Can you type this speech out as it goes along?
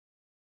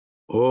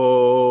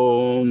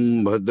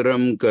Om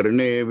Bhadram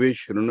Karnevi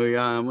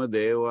Shrunuyama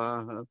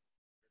Devaha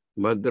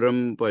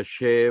Bhadram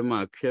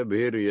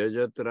Pashyemakshabhir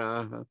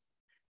Yajatraha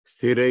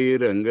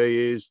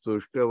Sthirairangaye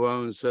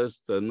Stushtavam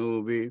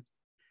Sastanubi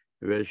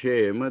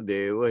Vashema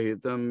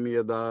Devahitam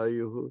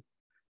Yadayuhu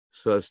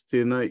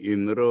Swastina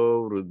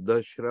Indro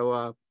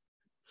Vruddashrava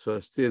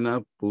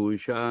Swastina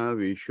Pusha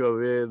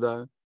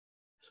Vishwaveda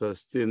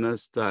Swastina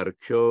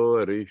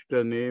Starksho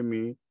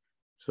Arishtanemi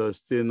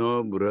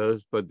Swastino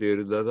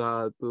Brahaspatir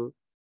Dadhatu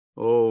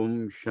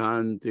Om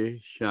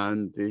Shanti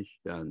Shanti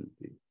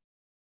Shanti.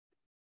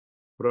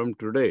 From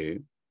today,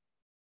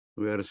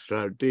 we are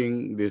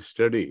starting the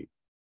study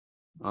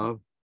of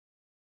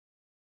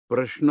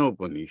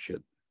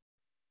Prashnopanishad,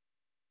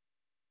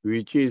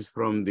 which is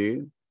from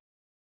the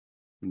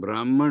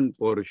Brahman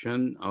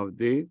portion of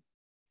the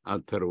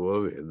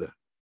Atharva Veda.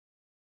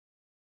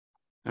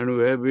 And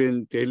we have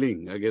been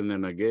telling again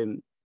and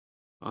again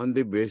on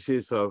the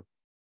basis of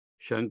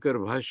Shankar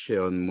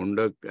Bhashya on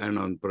Mundak and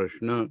on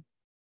Prashna,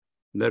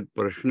 that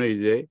Prashna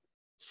is a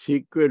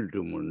sequel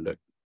to Mundak.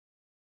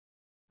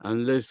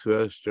 Unless we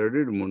have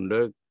studied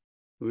Mundak,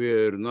 we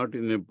are not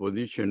in a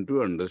position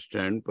to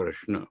understand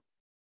Prashna.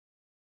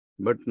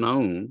 But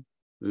now,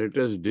 let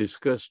us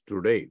discuss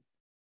today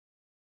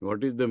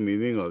what is the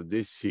meaning of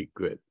this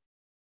sequel.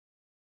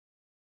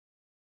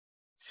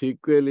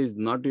 Sequel is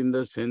not in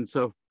the sense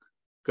of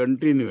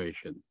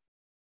continuation.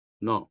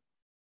 No.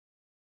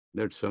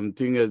 That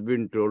something has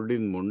been told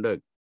in Mundak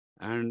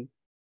and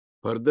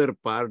further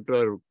part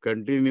or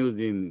continues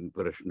in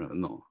Prashna.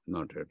 No,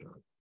 not at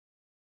all.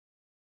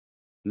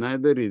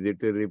 Neither is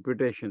it a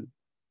repetition.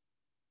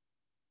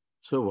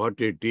 So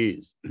what it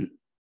is,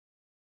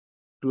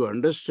 to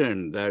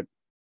understand that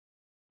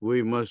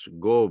we must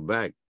go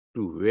back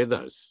to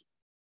Vedas.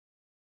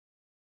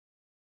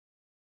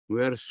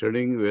 We are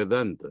studying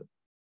Vedanta,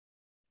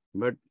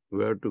 but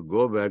we have to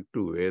go back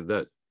to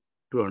Vedas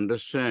to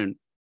understand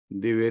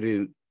the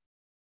very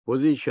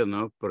position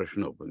of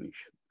Prashnopanishad.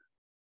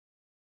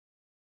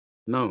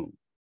 Now,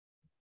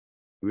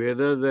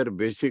 Vedas are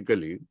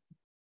basically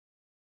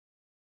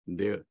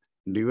they are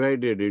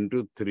divided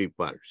into three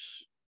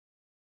parts: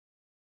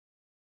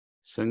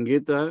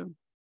 Samhita,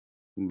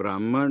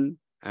 Brahman,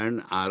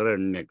 and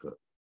Aranyaka.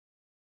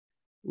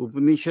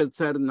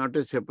 Upanishads are not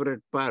a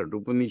separate part.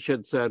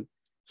 Upanishads are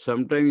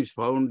sometimes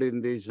found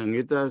in the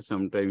Samhita,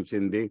 sometimes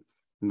in the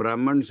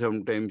Brahman,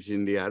 sometimes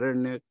in the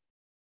Aranyak.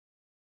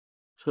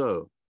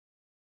 So,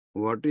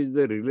 what is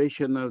the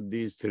relation of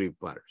these three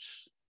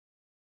parts?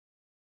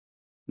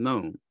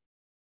 Now,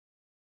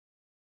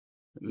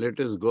 let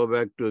us go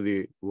back to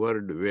the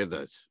word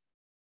Vedas.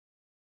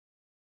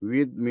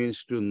 Ved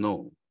means to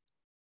know.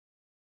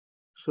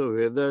 So,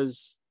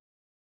 Vedas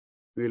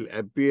will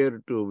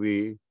appear to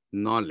be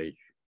knowledge.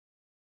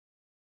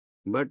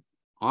 But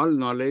all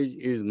knowledge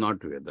is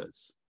not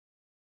Vedas.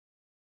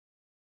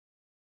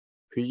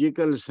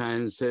 Physical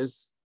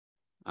sciences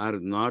are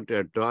not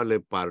at all a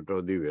part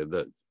of the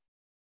Vedas.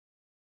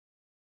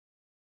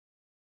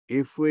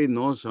 If we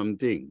know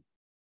something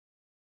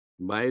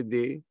by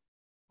the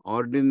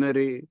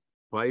ordinary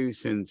five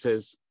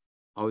senses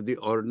of the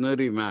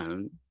ordinary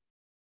man,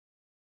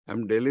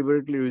 I'm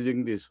deliberately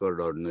using this word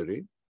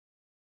ordinary,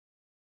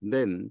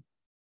 then,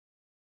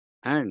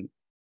 and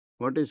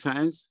what is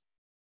science?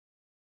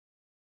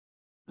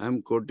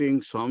 I'm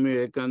quoting Swami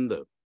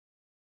Pitambarananda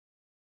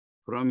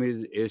from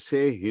his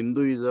essay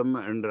Hinduism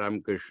and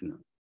Ramakrishna.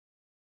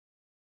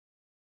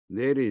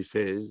 There he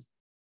says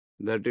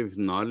that if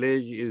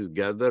knowledge is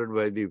gathered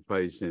by the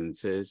five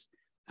senses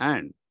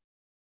and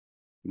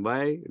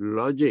by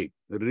logic,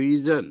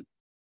 reason,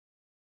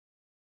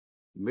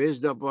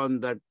 based upon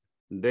that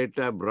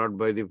data brought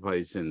by the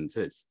five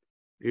senses,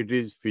 it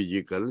is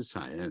physical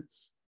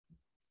science.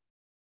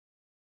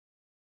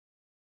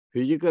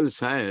 Physical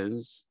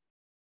science,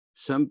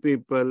 some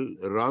people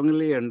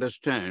wrongly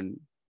understand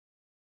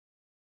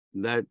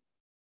that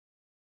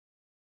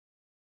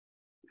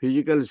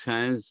physical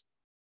science,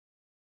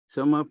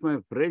 some of my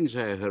friends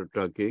I heard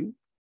talking,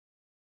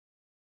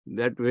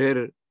 that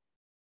where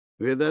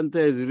Vedanta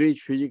has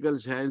reached, physical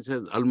science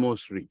has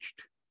almost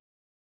reached.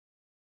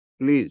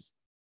 Please,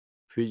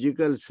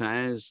 physical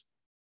science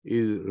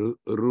is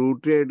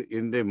rooted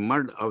in the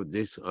mud of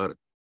this earth.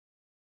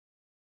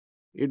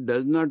 It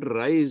does not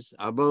rise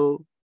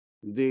above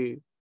the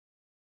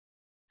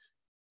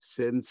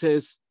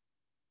senses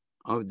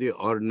of the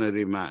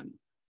ordinary man.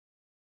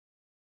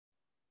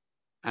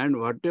 And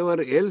whatever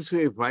else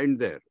we find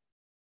there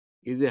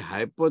is a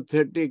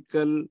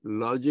hypothetical,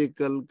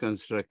 logical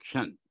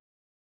construction.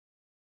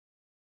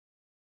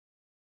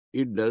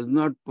 It does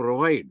not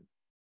provide,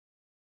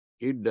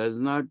 it does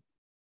not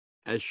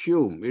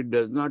assume, it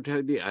does not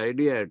have the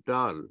idea at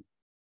all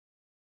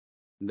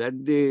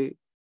that the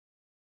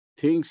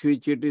things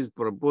which it is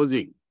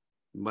proposing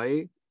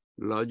by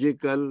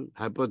logical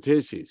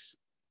hypothesis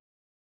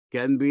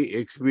can be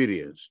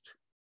experienced.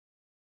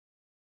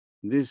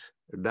 This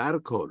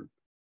dark hole,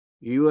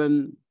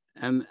 even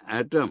an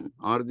atom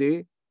or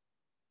the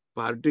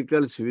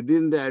particles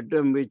within the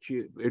atom which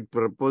it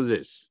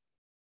proposes,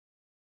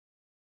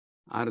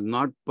 are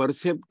not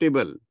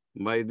perceptible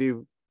by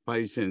the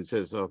five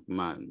senses of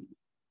man.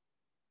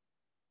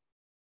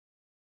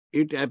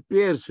 It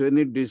appears when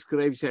it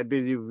describes it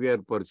as if we are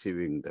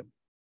perceiving them.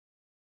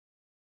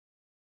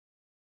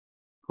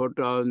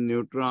 Photon,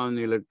 neutron,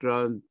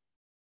 electron,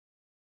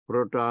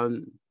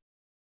 proton,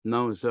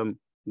 now some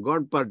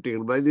God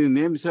particle. By the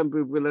name, some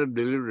people are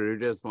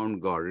delivered. It has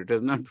found God. It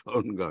has not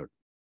found God.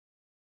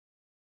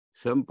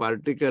 Some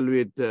particle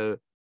with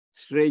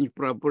strange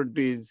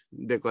properties,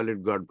 they call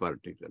it God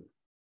particle.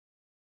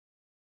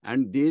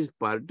 And these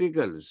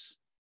particles,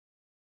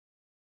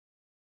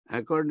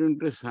 according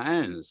to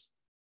science,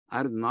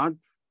 are not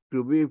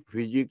to be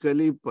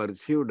physically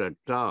perceived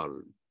at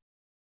all.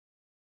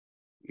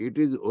 It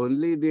is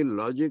only the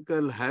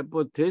logical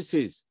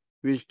hypothesis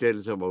which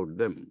tells about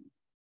them.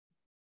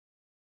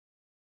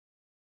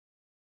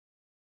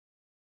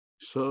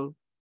 So,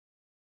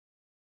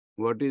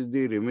 what is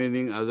the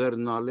remaining other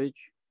knowledge?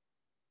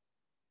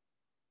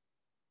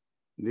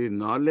 The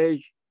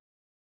knowledge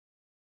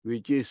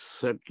which is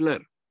subtler,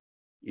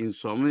 in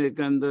Swami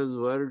Vivekananda's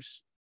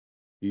words,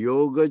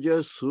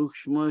 Yogaja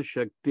Sukshma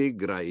Shakti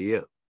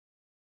Grahya.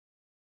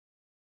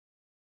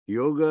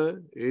 Yoga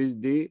is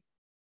the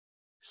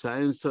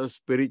science of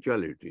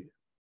spirituality.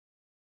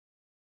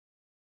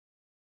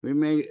 We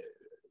may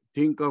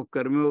think of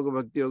Karma Yoga,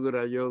 Bhakti Yoga,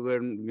 Raja Yoga,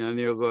 and Jnana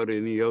Yoga or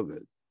any yoga.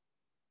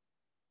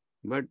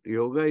 But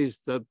yoga is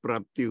Tat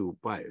Prapti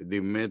Upaya, the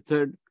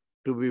method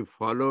to be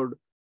followed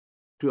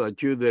to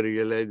achieve the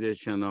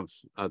realization of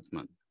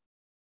Atman.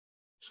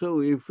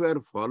 So if we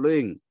are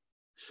following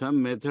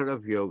some method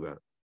of yoga,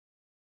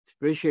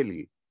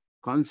 especially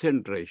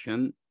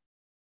concentration,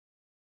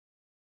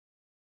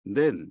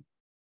 then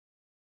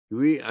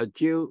we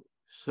achieve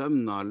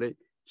some knowledge,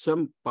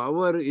 some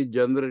power is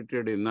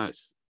generated in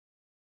us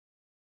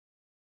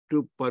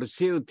to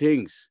perceive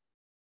things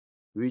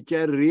which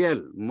are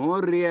real,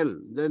 more real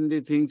than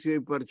the things we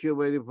perceive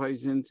by the five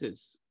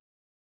senses,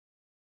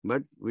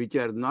 but which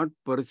are not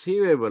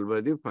perceivable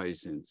by the five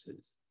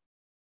senses.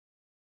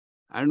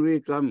 And we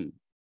come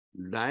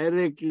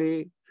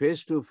directly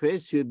face to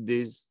face with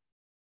these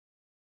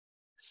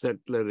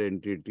subtler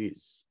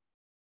entities.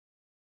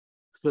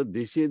 So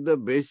this is the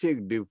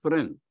basic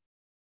difference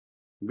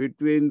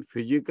between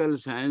physical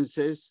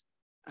sciences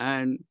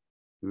and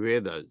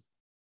Vedas.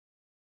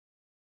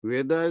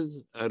 Vedas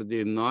are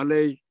the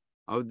knowledge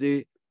of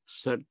the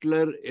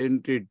subtler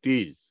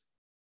entities.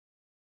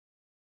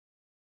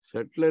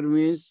 Subtler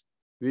means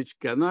which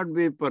cannot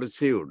be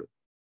perceived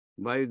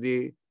by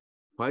the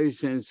five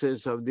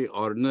senses of the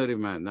ordinary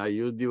man. I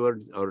use the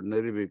word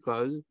ordinary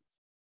because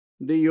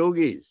the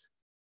yogis,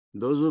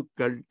 those who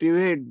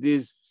cultivate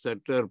these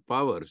subtler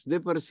powers, they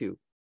perceive.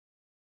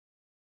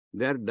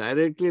 They are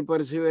directly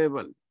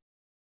perceivable,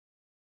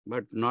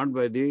 but not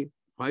by the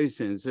five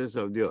senses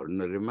of the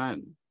ordinary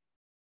man.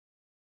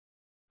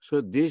 So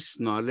this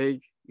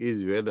knowledge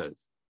is Vedas.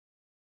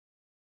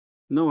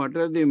 Now, what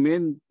are the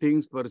main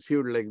things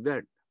perceived like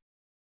that?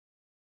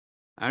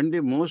 And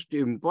the most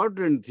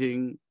important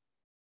thing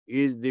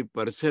is the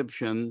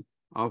perception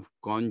of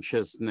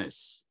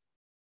consciousness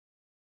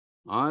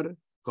or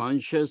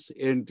conscious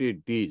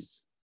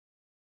entities.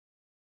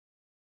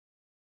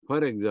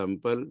 For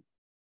example,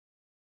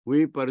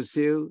 we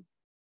perceive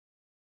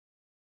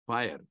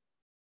fire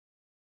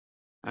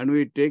and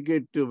we take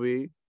it to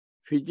be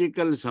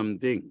physical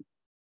something.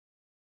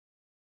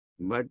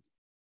 But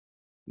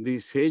the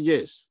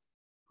sages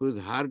whose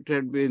heart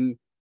had been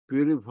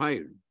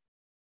purified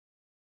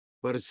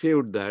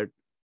perceived that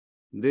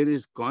there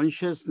is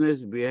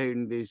consciousness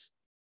behind this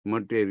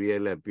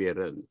material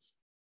appearance.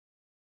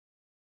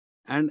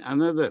 And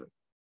another,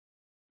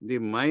 the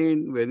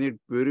mind, when it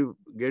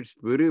gets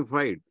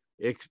purified,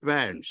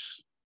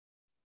 expands.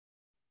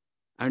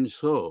 And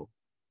so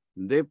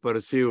they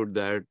perceived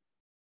that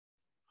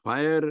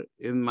fire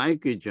in my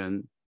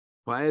kitchen,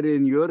 fire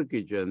in your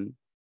kitchen,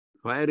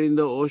 fire in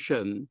the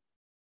ocean,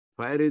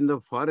 fire in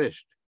the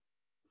forest,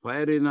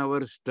 fire in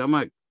our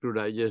stomach to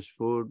digest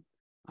food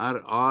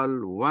are all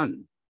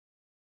one.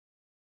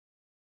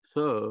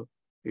 So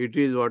it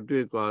is what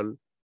we call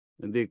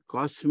the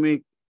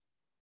cosmic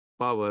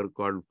power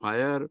called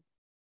fire,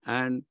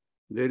 and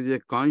there is a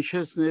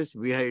consciousness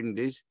behind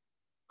this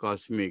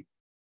cosmic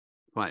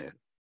fire.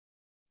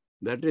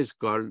 That is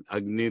called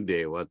Agni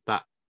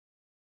Devata.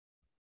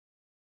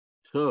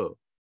 So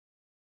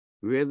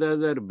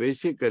Vedas are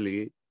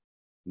basically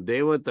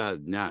Devata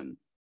Jnana.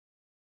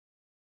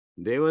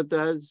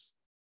 Devatas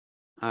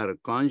are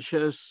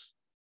conscious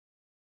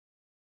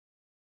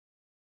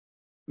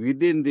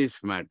within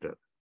this matter,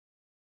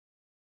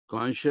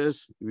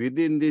 conscious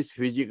within this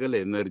physical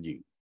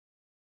energy,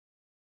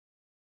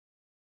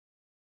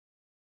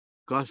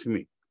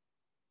 cosmic,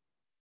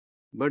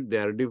 but they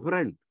are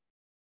different.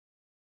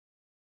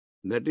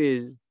 That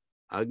is,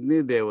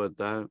 Agni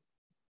Devata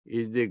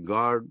is the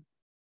god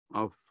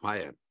of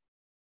fire.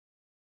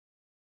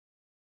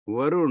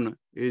 Varun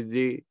is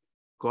the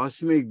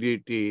cosmic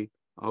deity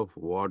of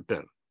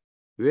water.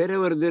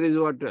 Wherever there is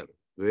water,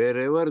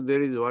 wherever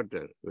there is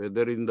water,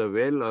 whether in the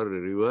well or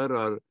river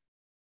or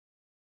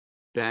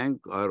tank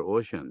or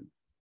ocean,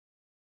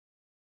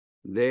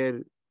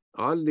 there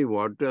all the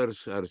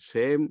waters are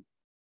same,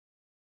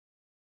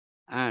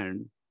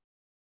 and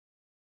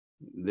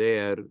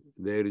there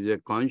is a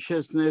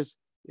consciousness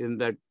in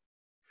that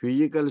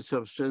physical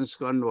substance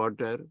called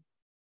water.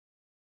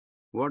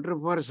 Water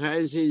for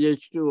science is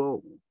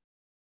H2O.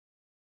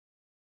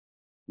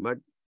 But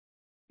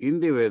in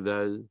the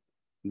Vedas,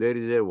 there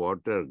is a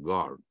water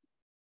god,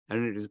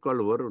 and it is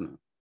called Varuna.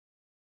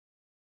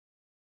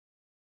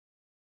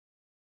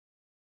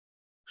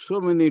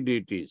 So many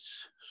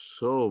deities,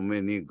 so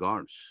many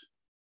gods.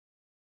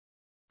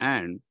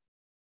 And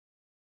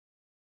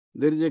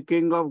there is a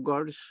king of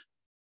gods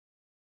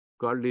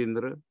called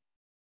Indra.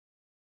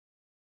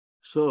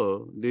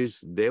 So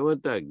this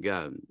Devata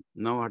Gyan,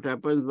 now what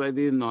happens by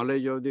the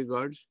knowledge of the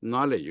gods?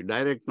 Knowledge,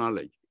 direct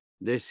knowledge.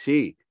 They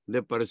see,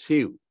 they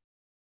perceive,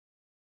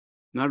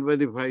 not by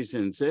the five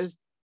senses,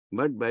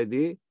 but by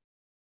the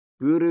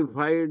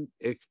purified,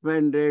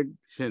 expanded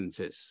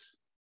senses.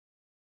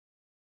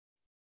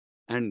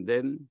 And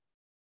then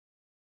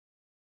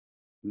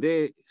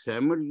they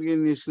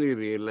simultaneously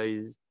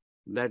realize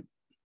that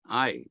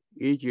I,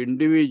 each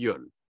individual,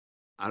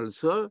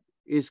 also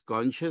is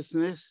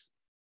consciousness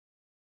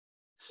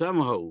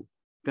somehow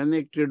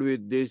connected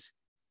with this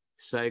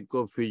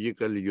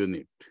psychophysical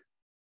unit.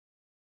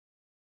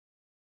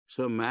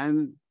 So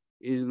man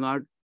is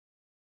not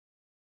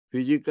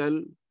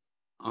physical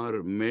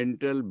or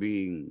mental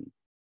being.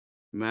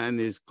 Man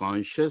is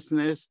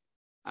consciousness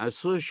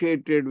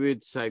associated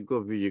with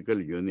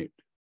psychophysical unit.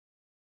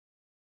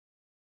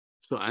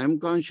 So I am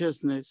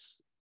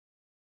consciousness.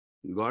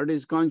 God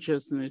is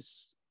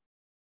consciousness.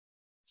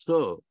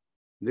 So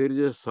there is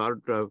a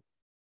sort of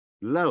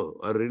love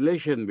or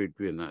relation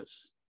between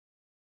us.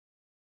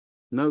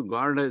 Now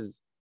God has,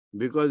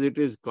 because it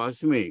is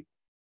cosmic,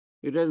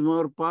 it has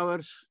more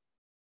powers.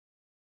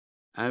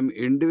 I am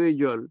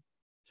individual,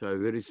 so I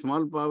have very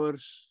small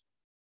powers.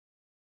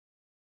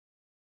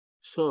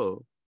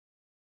 So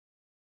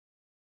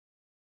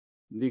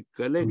the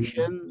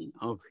collection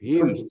of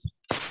hymns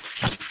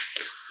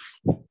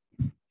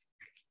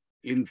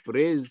in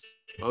praise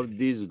of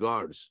these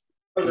gods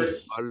is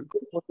called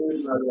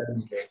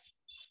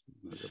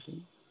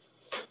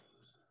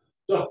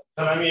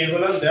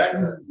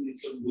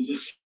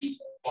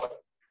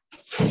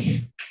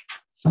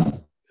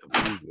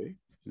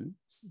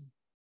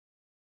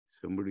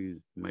somebody's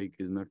mic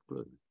is not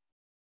closed.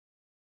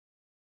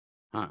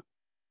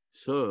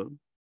 So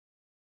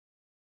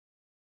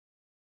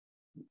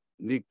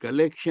the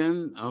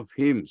collection of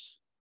hymns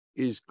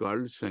is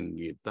called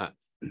Sangita.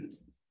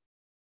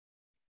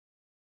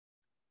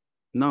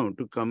 Now,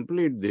 to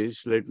complete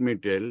this, let me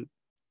tell,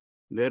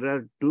 there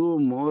are two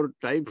more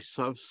types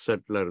of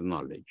subtler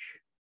knowledge.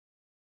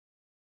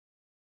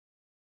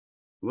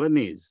 One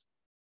is,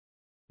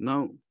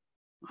 now,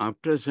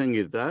 after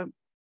Sangita,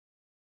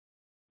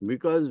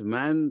 because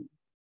man,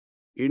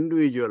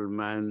 individual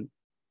man,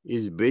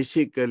 is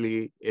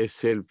basically a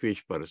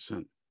selfish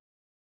person.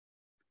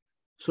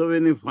 So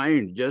when you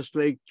find, just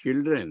like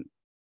children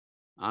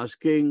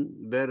asking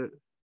their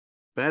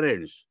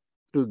parents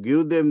to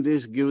give them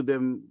this, give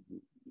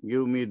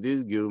me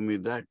this, give me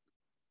that.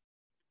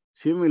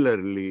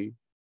 Similarly,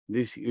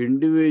 this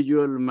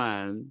individual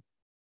man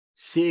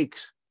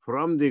seeks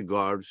from the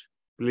gods,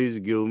 please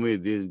give me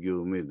this,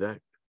 give me that.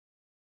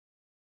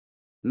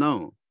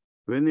 Now,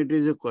 when it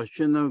is a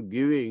question of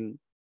giving,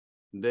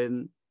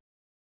 then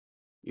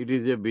it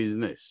is a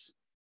business.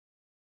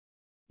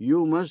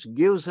 You must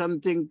give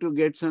something to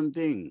get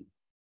something.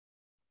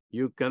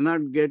 You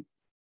cannot get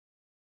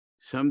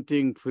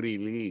something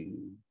freely.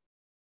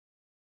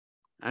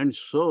 And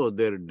so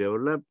there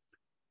developed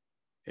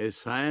a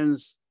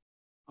science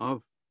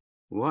of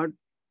what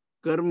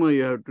karma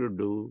you have to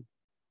do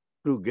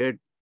to get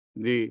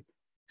the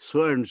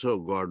so-and-so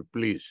God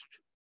pleased.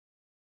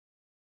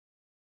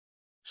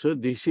 So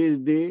this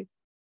is the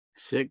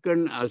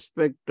second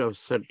aspect of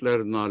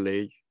subtler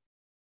knowledge,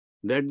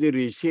 that the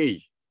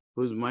rishis,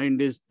 whose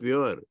mind is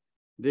pure,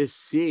 they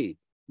see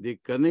the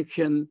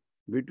connection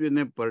between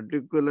a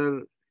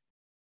particular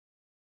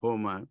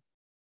homa,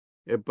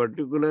 a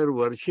particular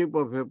worship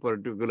of a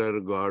particular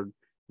God,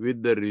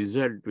 with the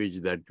result which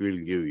that will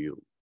give you.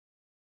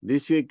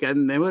 This we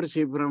can never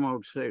see from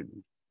outside.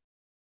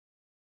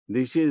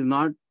 This is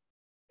not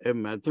a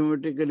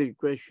mathematical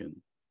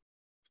equation.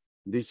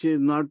 This is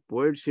not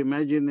poet's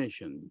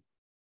imagination.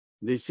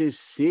 This is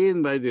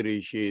seen by the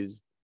rishis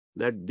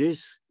that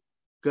this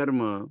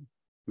karma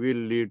will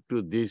lead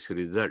to this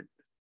result.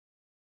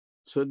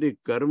 So the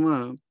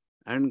karma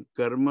and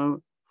karma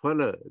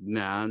phala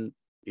jnana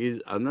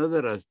is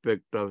another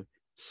aspect of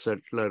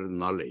subtler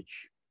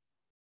knowledge.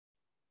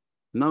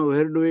 Now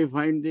where do we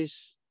find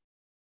this?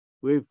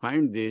 We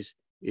find this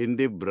in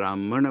the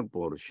Brahmana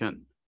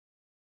portion.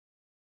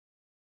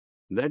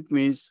 That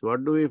means,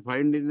 what do we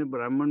find in the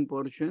Brahman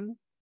portion?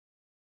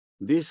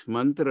 This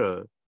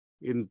mantra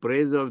in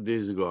praise of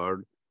this God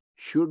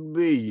should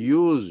be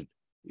used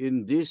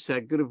in this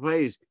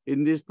sacrifice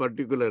in this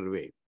particular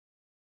way.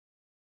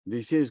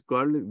 This is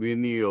called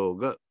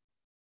Viniyoga.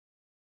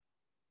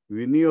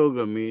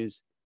 Viniyoga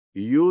means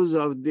use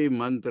of the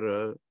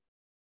mantra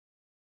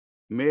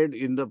made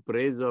in the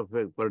praise of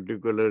a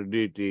particular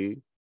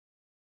deity,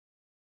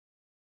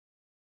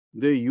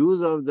 the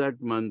use of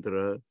that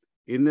mantra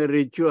in a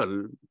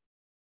ritual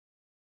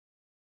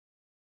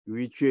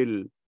which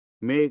will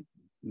make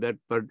that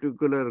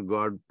particular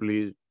God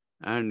pleased,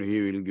 and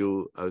he will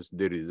give us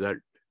the result.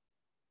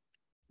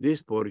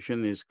 This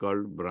portion is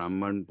called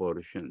Brahman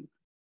portion.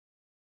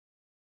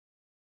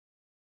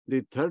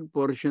 The third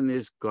portion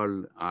is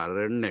called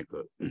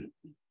Aranyaka.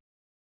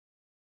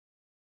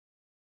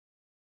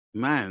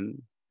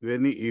 Man,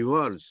 when he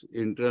evolves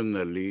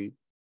internally,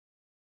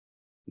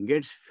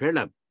 gets fed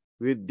up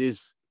with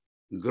this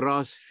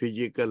gross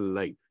physical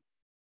life.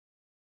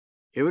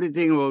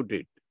 Everything about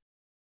it.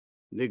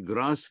 The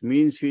gross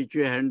means which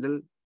we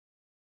handle,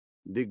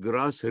 the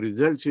gross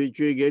results which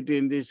we get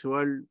in this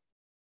world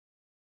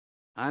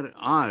are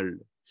all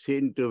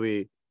seen to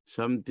be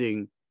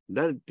something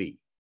dirty,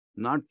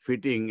 not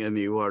fitting an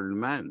evolved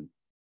man.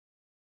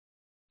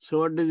 So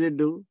what does he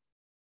do?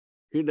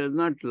 He does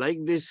not like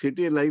this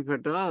city life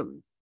at all.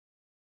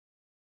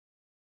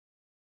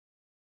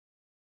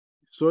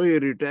 So he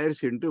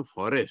retires into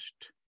forest.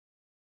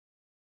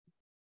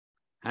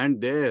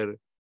 And there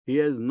he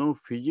has no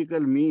physical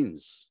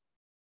means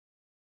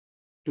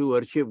to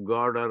worship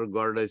God or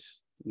goddess,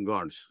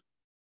 gods.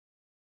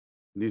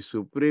 The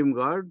supreme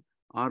God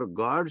or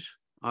gods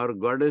or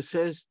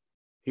goddesses,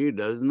 he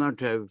does not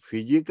have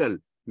physical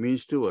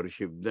means to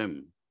worship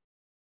them.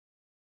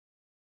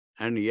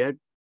 And yet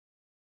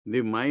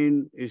the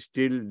mind is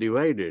still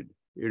divided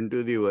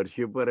into the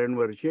worshipper and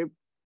worship,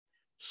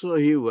 so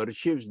he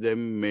worships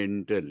them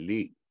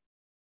mentally.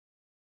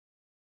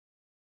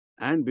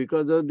 And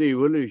because of the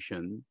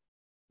evolution,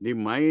 the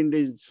mind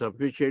is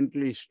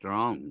sufficiently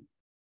strong.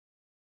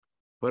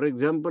 For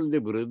example, the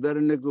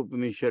Brihadaranyaka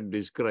Upanishad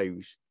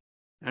describes,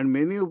 and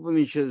many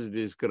Upanishads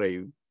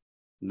describe,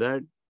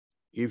 that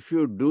if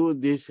you do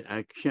this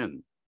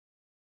action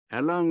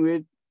along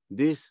with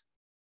this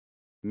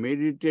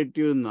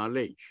meditative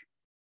knowledge,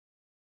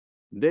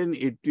 then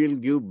it will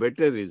give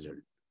better result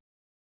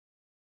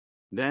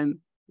than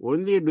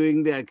only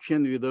doing the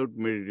action without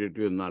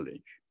meditative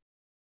knowledge.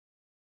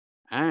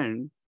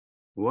 And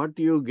what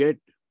you get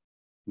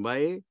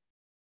by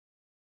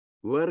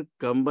work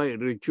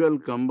combined, ritual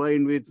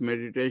combined with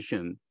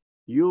meditation,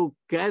 you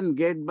can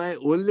get by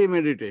only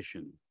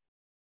meditation.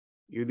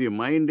 If the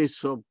mind is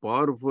so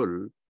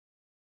powerful,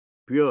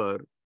 pure,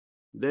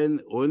 then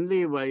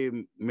only by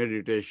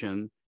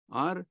meditation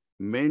or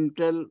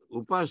mental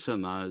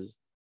upasanas,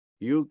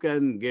 you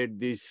can get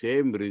the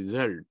same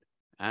result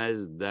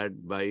as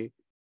that by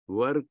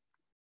work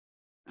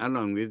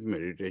along with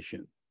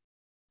meditation.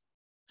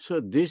 So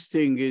this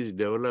thing is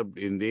developed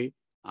in the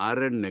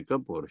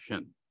Aranyaka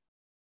portion.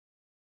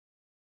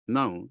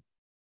 Now,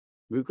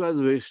 because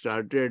we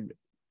started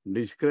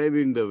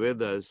describing the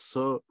Vedas,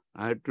 so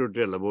I had to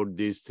tell about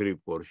these three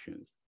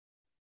portions.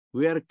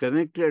 We are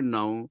connected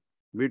now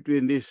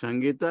between the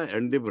Samhita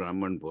and the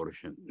Brahman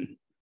portion.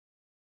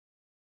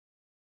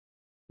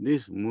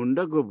 This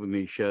Mundaka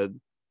Upanishad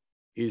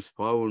is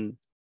found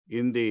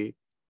in the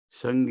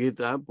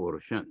Samhita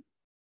portion,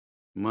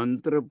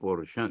 mantra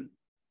portion,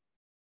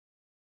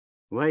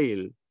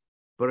 while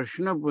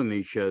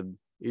Prashnopanishad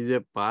is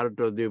a part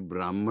of the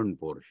Brahman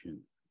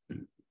portion.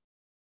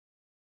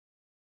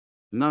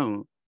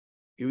 Now,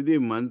 if the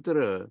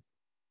mantra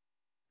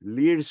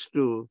leads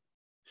to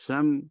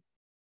some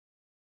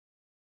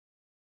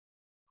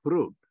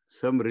fruit,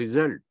 some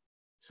result,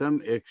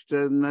 some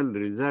external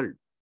result,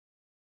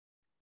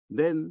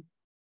 then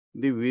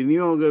the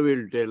Viniyoga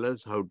will tell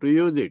us how to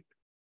use it.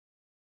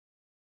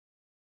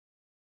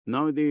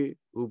 Now the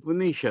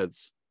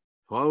Upanishads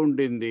found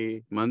in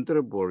the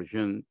mantra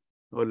portion,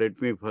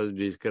 let me first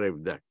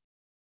describe that.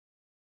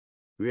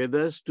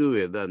 Vedas to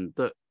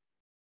Vedanta.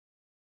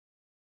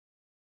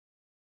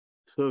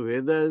 So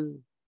Vedas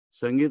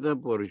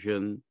Samhita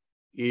portion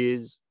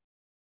is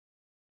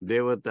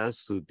Devata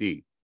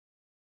Stuti.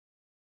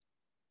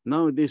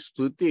 Now this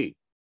Stuti,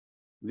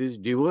 this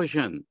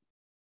devotion,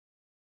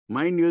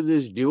 mind you,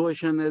 this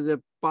devotion as a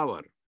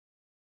power.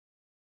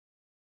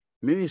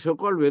 Many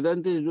so-called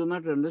Vedantis do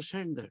not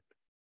understand that.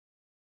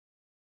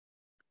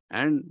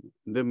 And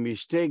the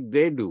mistake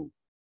they do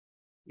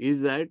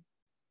is that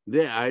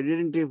they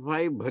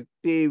identify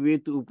bhakti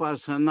with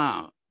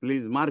upasana.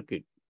 Please mark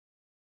it.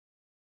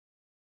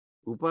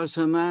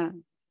 Upasana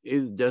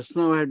is, just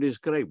now I had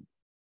described,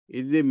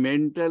 is the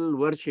mental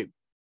worship,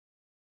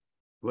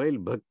 while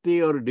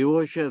bhakti or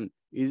devotion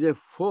is a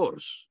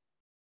force.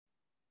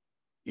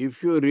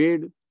 If you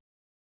read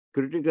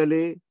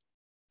critically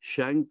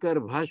Shankar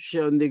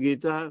Bhashya on the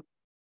Gita,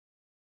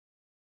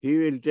 he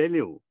will tell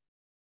you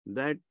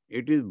that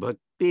it is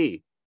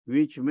bhakti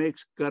which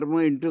makes karma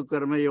into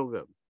karma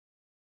yoga.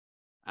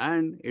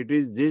 And it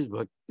is this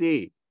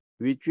bhakti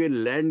which will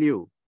land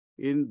you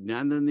in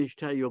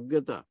Jnana-nishtha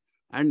yogyata.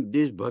 And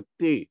this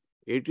bhakti,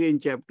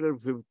 18 chapter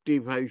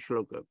 55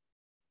 shloka.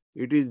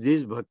 It is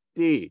this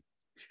bhakti,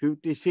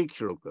 56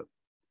 shloka.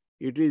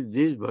 It is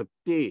this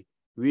bhakti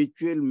which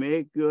will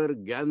make your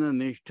jnana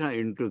nishtha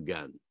into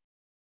jnana.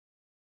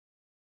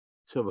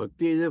 So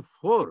bhakti is a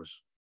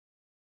force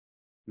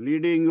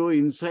leading you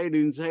inside,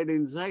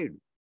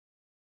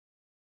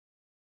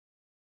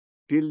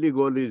 till the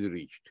goal is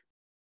reached.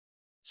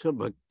 So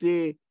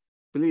bhakti,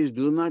 please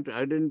do not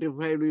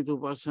identify it with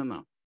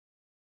upasana.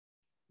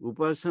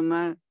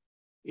 Upasana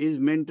is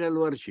mental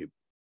worship,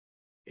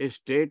 a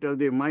state of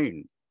the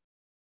mind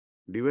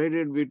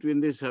divided between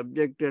the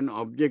subject and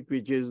object,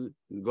 which is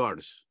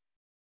gods.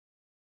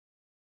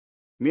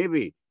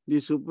 Maybe the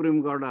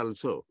Supreme God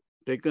also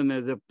taken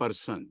as a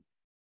person.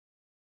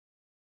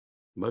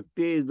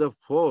 Bhakti is the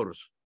force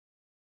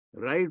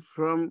right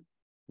from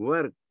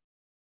work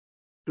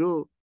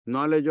to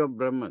knowledge of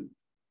Brahman.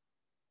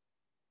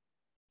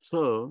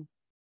 So,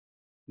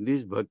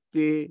 this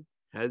bhakti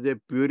has a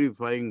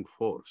purifying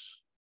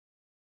force.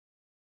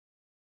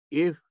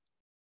 If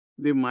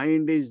the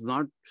mind is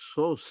not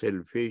so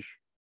selfish,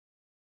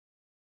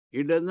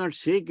 it does not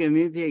seek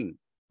anything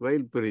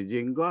while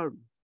praising God.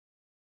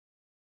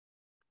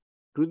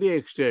 To the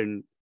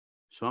extent,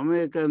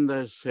 Swami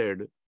Pitambarananda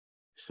said,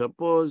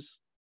 suppose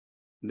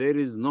there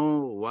is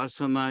no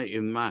vasana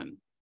in man,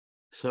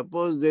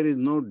 suppose there is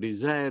no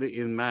desire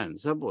in man,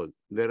 suppose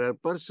there are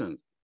persons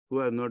who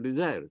have no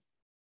desire,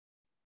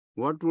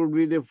 what would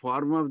be the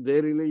form of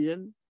their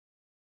religion?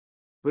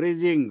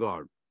 Praising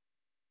God.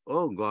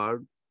 Oh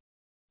God,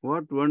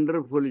 what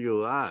wonderful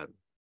you are.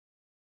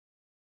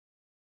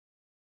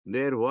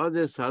 There was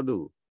a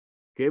sadhu,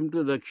 came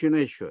to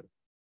Dakshineshwar.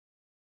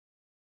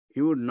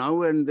 He would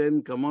now and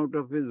then come out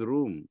of his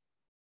room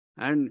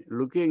and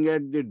looking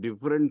at the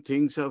different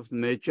things of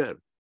nature,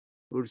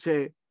 would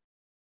say,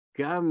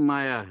 Kya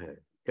maya hai?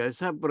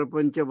 Kaisa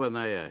prapancha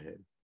banaya hai?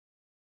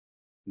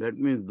 That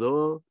means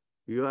though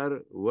you are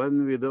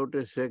one without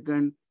a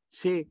second,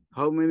 see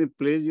how many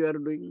plays you are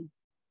doing.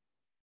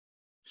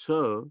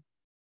 So,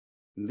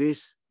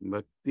 this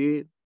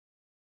bhakti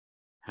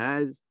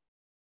has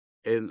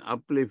an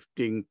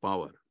uplifting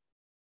power.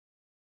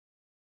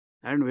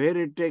 And where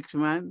it takes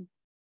man,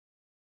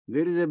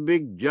 there is a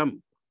big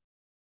jump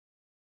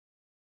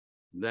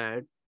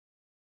that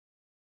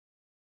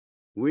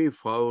we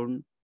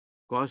found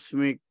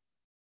cosmic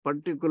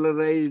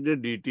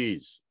particularized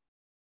deities.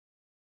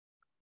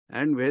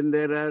 And when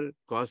there are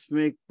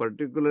cosmic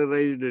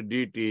particularized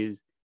deities,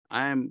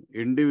 I am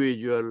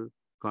individual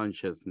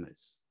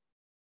consciousness.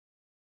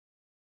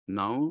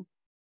 Now,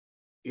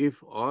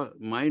 if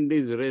mind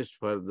is raised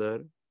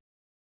further,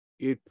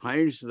 it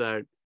finds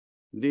that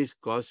these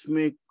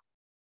cosmic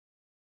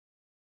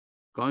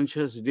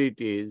conscious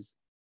deities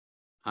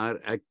are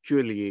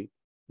actually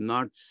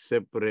not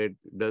separate,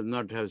 does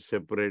not have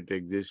separate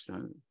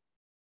existence.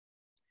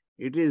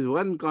 It is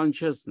one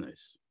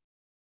consciousness.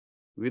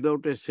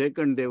 Without a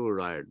second they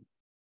would add,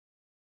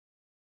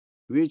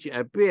 which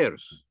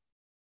appears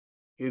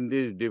in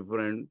these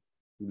different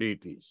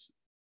deities,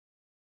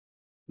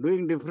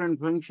 doing different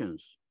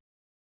functions.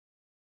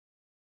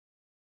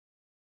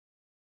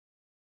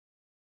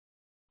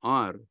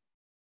 Or,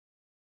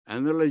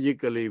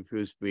 analogically, if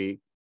you speak,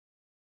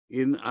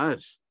 in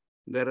us,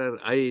 there are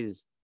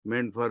eyes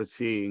meant for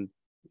seeing,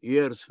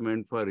 ears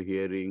meant for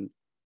hearing.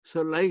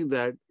 So like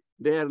that,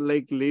 they are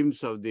like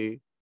limbs of the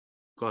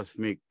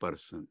cosmic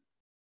person.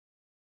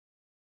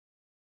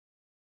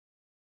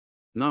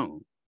 Now,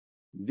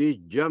 this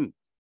jump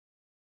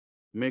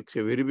makes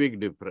a very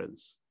big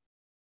difference.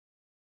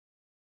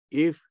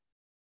 If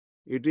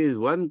it is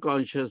one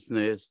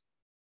consciousness,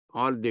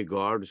 all the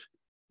gods,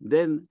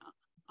 then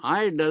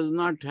I does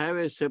not have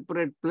a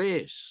separate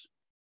place.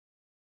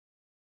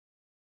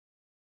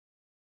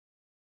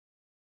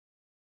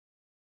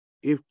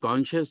 If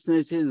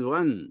consciousness is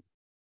one,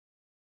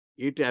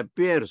 it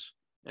appears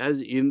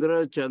as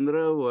Indra,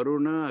 Chandra,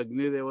 Varuna,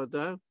 Agni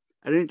Devata,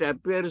 and it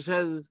appears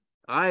as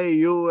I,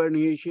 you, and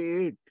he, she,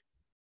 it.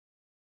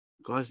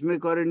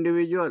 Cosmic or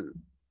individual.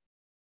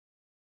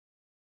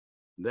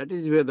 That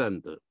is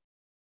Vedanta.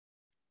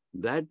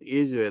 That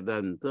is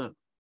Vedanta.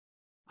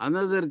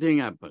 Another thing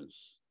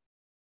happens,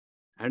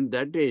 and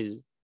that is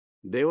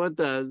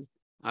Devatas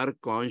are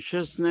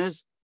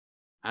consciousness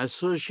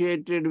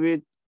associated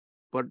with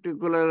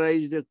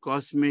particularized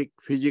cosmic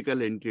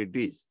physical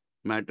entities,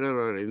 matter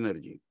or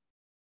energy.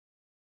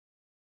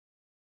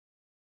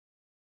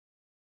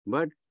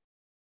 But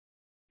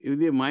if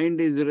the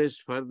mind is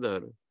raised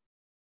further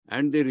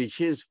and the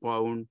rishis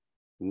found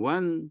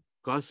one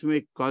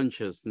cosmic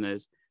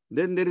consciousness,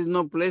 then there is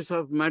no place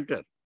of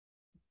matter.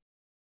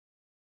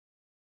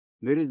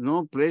 There is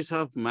no place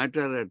of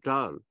matter at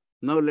all.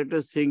 Now let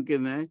us think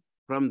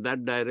from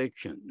that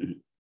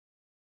direction.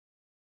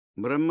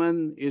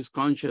 Brahman is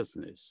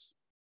consciousness.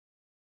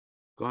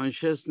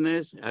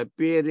 Consciousness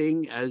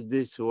appearing as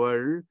this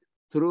world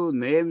through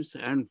names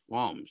and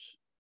forms.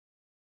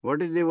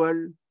 What is the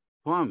world?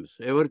 Forms,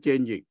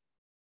 ever-changing.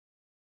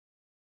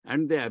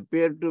 And they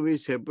appear to be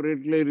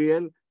separately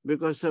real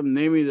because some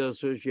name is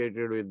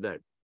associated with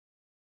that.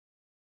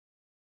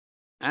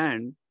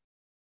 And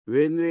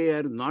when we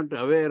are not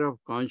aware of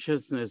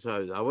consciousness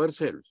as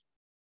ourselves,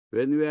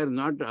 when we are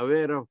not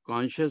aware of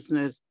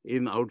consciousness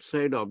in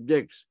outside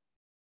objects,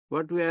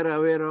 what we are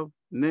aware of,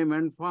 name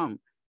and form,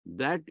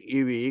 that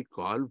we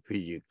call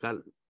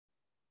physical.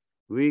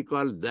 We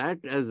call that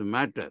as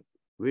matter.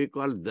 We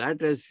call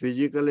that as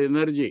physical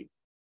energy,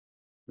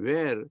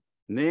 where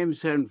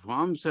names and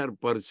forms are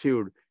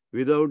perceived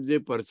without the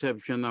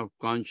perception of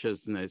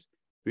consciousness,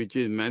 which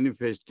is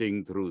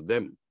manifesting through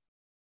them.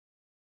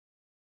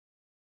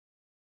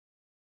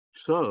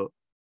 So,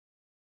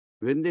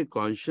 when the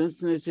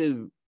consciousness is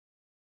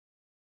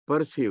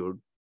perceived,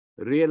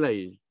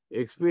 realized,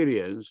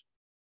 experienced,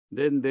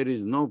 then there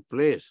is no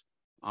place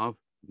of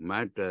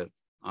matter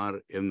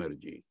or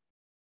energy.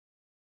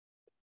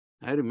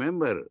 I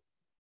remember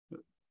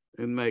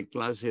in my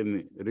class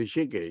in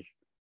Rishikesh,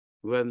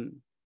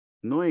 when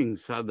knowing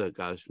sadhak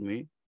asked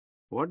me,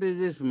 what is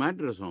this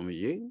matter,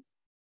 Swamiji?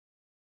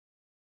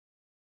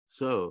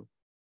 So,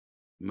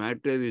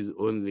 matter is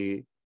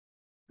only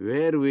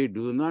where we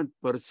do not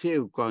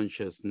perceive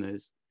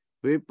consciousness,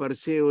 we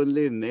perceive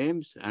only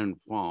names and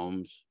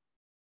forms,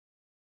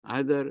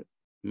 either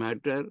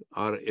matter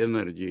or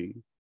energy,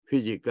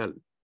 physical.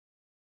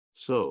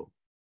 So,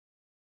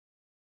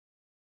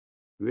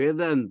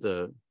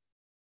 Vedanta,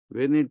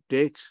 when it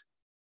takes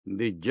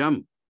the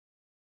jump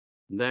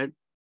that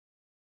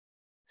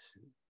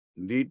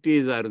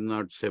deities are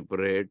not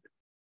separate,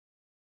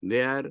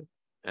 they are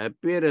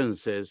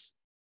appearances,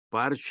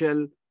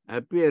 partial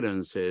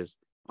appearances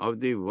of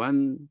the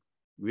one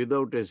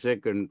without a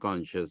second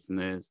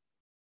consciousness,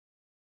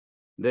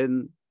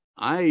 then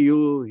I,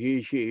 you,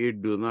 he, she,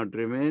 it do not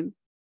remain,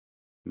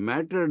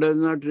 matter does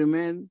not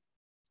remain,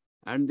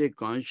 and the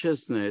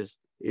consciousness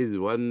is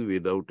one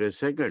without a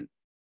second.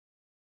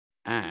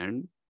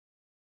 And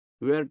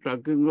we are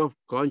talking of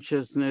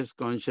consciousness,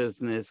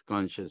 consciousness,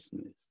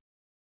 consciousness.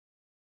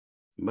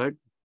 But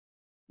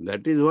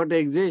that is what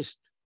exists.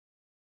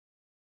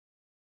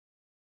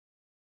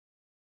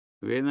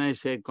 When I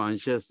say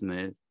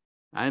consciousness,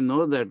 I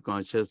know that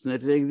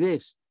consciousness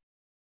exists.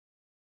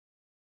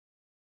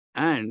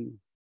 And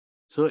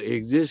so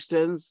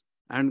existence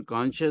and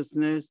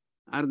consciousness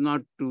are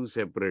not two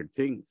separate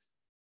things.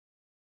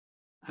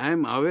 I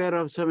am aware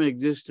of some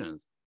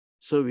existence.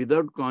 So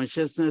without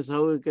consciousness,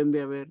 how we can be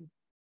aware?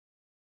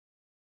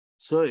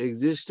 So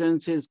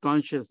existence is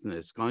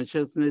consciousness.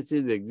 Consciousness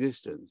is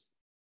existence.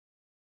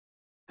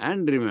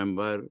 And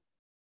remember,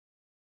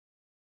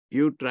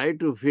 you try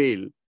to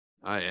feel,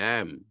 I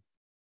am,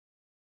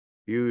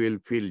 you will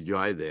feel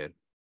joy there.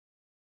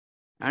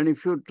 And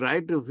if you try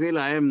to feel,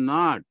 I am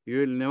not, you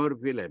will never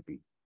feel happy.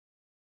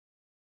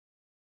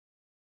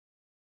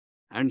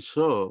 And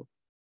so,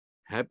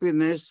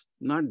 happiness,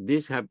 not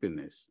this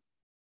happiness.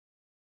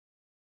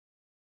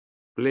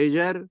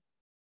 Pleasure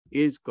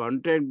is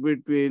contact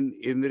between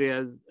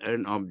indriyas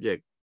and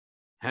object.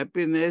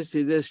 Happiness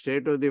is a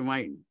state of the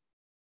mind.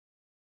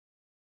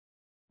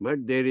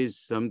 But there is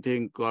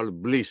something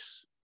called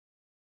bliss.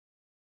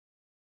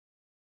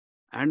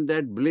 And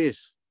that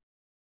bliss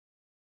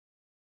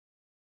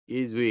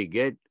is we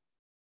get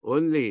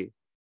only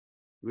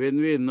when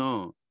we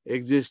know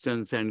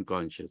existence and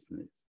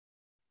consciousness.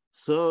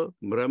 So,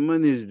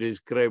 Brahman is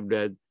described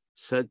as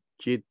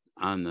Sat-Chit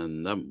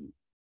Anandam.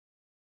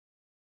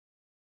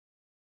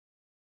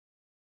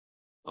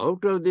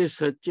 Out of this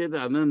Sat-Chit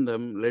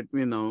Anandam, let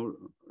me now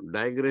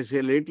digress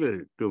a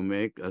little to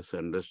make us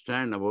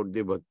understand about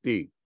the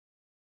bhakti.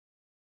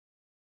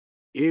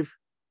 If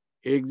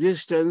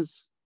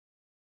existence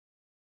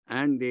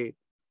and the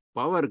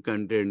power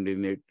contained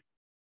in it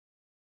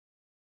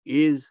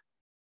is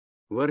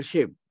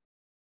worship,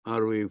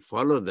 or we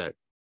follow that,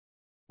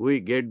 we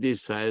get the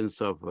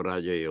science of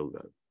Raja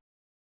Yoga.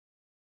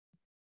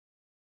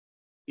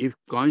 If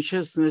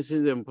consciousness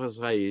is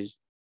emphasized,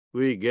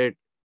 we get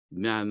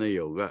Jnana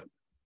Yoga.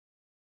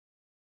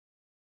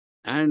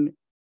 And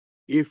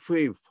if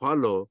we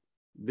follow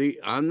the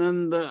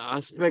Ananda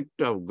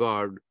aspect of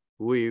God,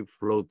 we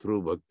flow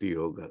through Bhakti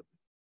Yoga.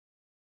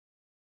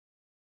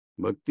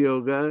 Bhakti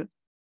Yoga,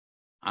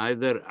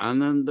 either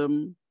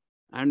Anandam,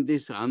 and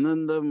this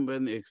Anandam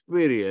when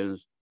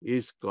experienced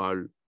is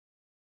called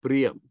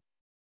Priyam,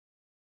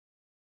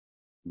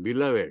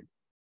 beloved,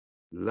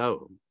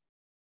 love.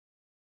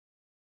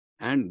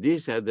 And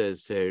this, as I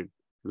said,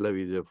 love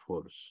is a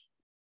force.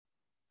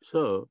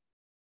 So,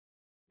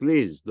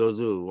 please, those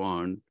who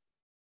want,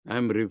 I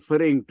am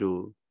referring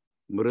to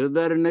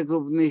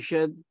Brihadaranyaka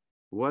Upanishad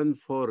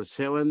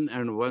 147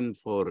 and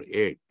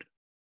 148.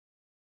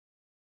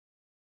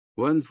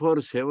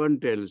 147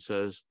 tells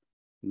us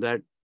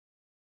that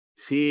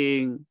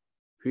seeing,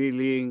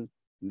 feeling,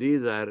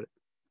 these are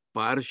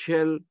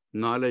partial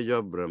knowledge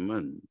of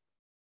Brahman.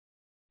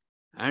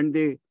 And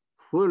the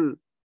full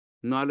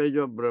knowledge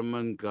of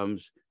Brahman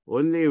comes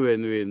only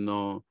when we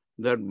know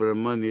that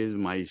Brahman is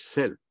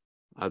myself,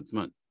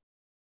 Atman.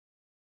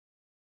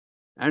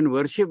 And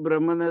worship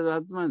Brahman as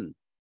Atman.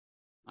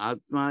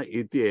 Atma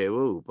iti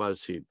eva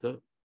upasita.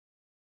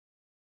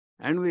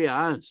 And we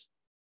ask,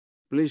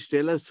 please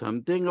tell us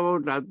something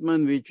about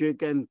Atman which we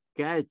can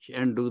catch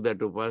and do that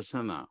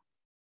upasana.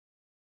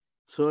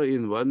 So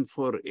in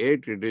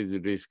 148 it is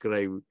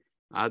described,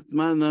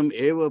 Atmanam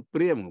eva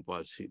priyam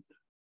upasit.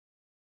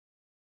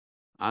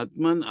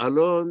 Atman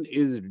alone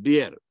is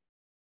dear.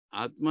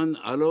 Atman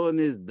alone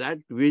is that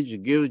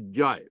which gives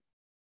joy.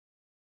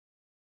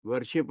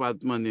 Worship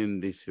Atman in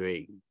this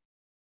way.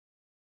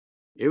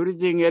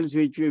 Everything else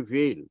which we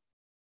feel,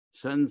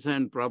 sons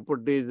and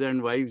properties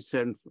and wives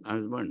and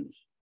husbands,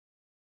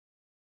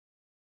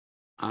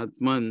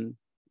 Atman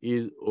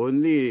is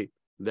only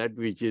that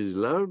which is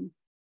loved,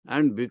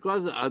 and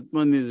because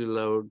Atman is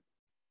loved,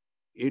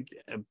 it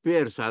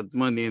appears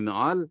Atman in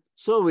all,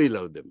 so we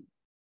love them.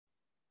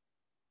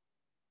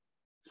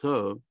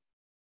 So,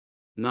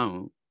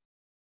 now,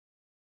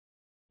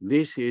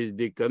 this is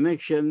the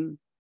connection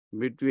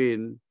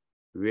between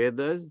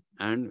Vedas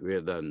and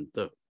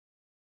Vedanta.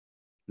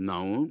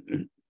 Now,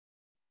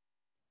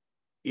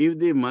 if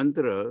the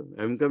mantra,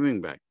 I am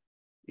coming back,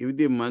 if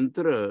the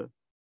mantra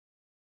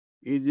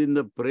is in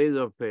the praise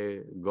of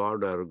a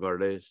god or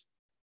goddess,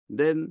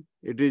 then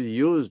it is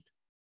used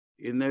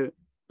in a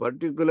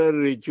particular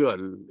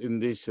ritual in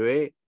this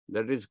way,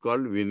 that is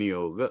called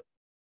Vinyoga.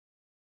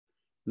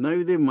 Now,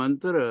 if the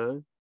mantra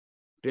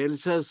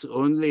tells us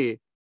only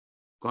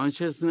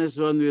consciousness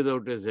one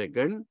without a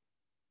second,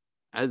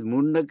 as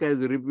Mundaka has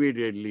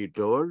repeatedly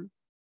told,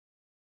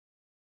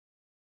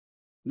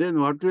 then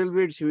what will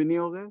be its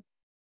Vinyoga?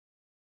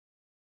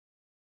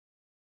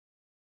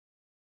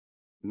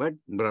 But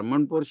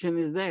Brahman portion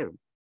is there.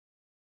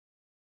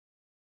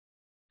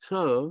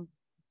 So,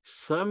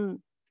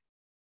 some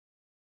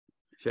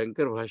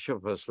Shankar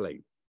Bhashya first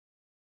line.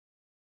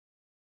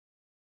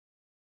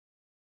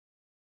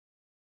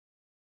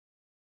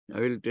 I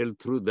will tell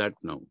through that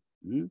now.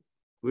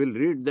 We'll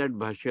read that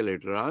Bhashya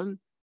later on,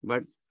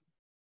 but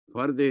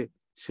for the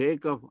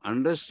sake of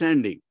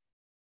understanding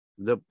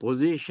the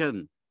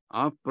position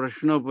of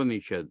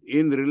Prashnopanishad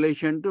in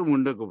relation to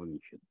Mundaka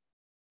Upanishad.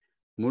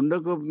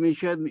 Mundaka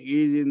Upanishad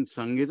is in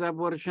Samhita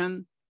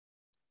portion,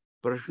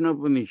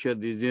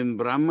 Prashnopanishad is in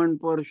Brahman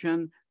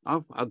portion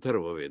of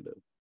Atharva Veda.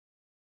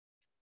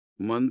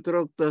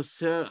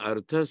 Mantroktasya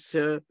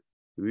arthasya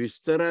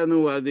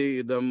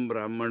vistaranuvadi idam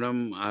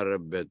brahmanam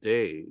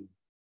arabhyate.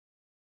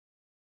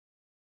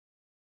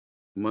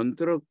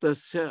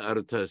 Mantroktasya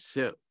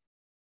arthasya,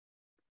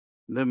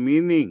 the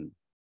meaning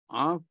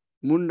of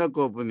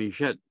Mundaka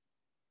Upanishad.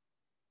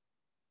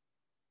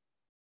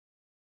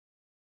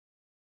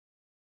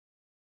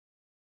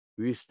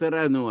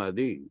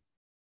 Vistaranuvadi.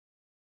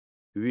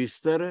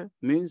 Vistara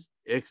means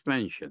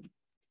expansion,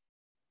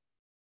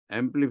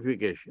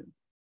 amplification,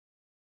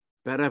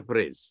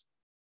 paraphrase.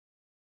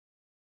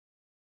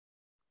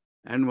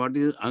 And what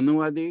is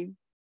Anuvadi?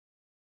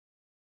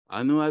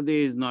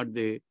 Anuvadi is not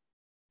the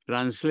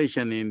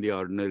translation in the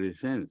ordinary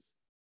sense.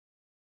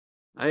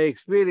 I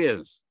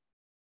experience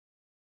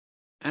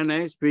and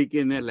I speak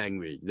in a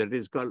language that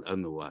is called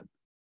Anuvad.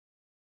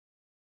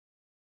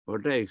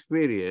 What I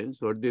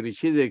experience, what the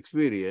Rishis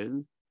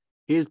experience,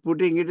 he is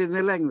putting it in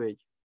a language.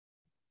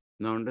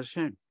 Now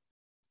understand.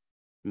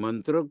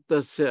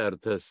 Mantroktasya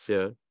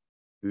arthasya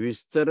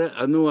vistara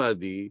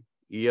anuvadi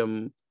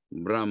yam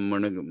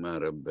brahmanam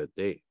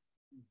arabhyate.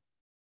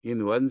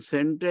 In one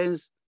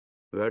sentence,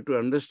 we have to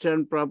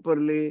understand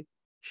properly.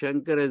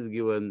 Shankar has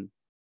given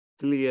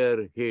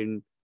clear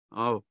hint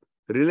of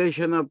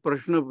relation of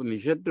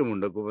Prashnopanishad to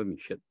Mundaka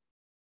Upanishad.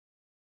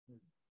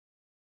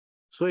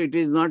 So it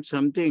is not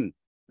something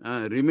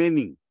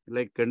remaining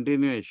like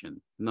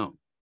continuation. No.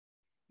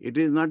 It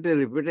is not a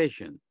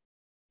repetition.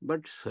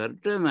 But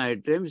certain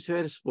items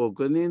were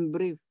spoken in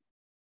brief.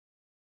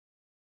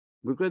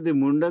 Because the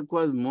Mundak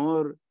was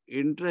more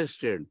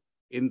interested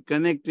in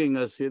connecting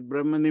us with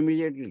Brahman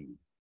immediately.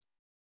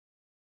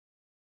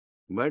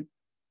 But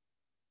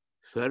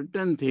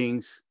certain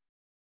things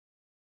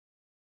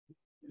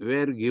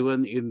were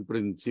given in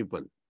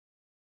principle.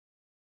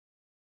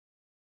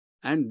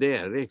 And they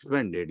are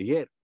expanded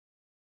here.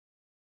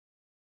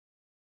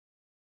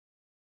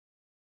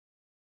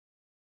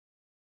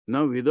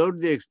 Now, without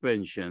the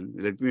expansion,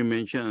 let me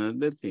mention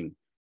another thing.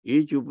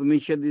 Each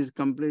Upanishad is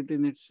complete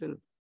in itself.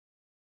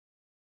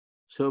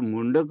 So,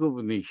 Mundaka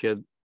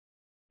Upanishad,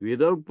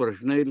 without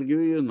Prashna, it will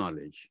give you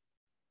knowledge.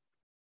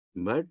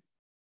 But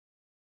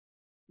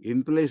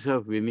in place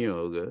of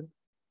Vinyoga,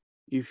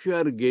 if you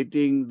are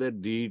getting the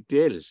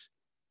details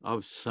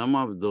of some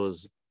of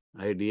those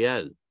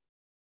ideas,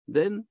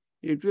 then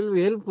it will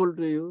be helpful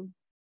to you.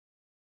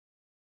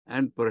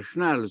 And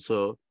Prashna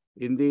also,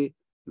 in the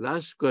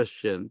last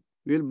question,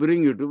 will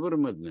bring you to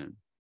Paramatman.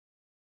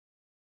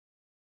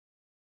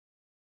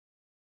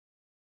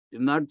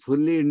 Not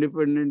fully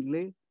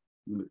independently.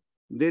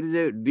 There is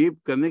a deep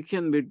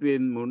connection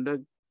between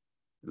Mundak,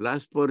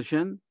 last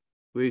portion,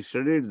 we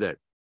studied that,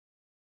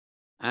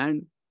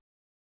 and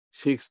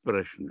sixth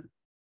Prashna.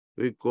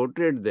 We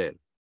quoted there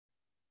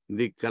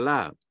the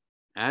Kala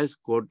as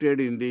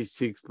quoted in the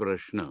sixth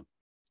Prashna.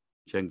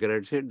 Shankara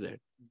had said that.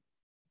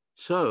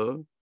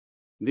 So,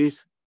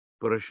 this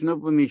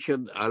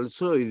Prashnopanishad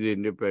also is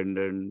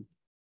independent,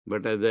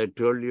 but as I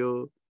told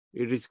you,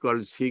 it is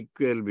called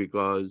sequel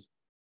because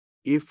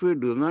if we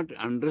do not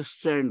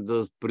understand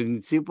those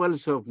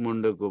principles of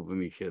Mundaka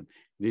Upanishad,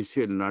 this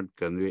will not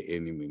convey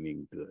any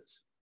meaning to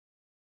us.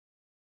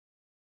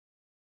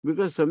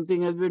 Because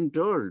something has been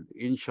told.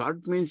 In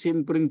short means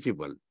in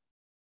principle.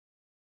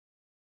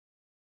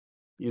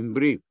 In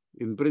brief,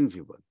 in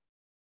principle.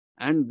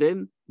 And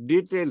then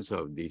details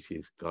of this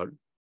is called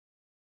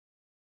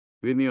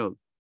Vinayog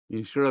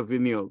instead of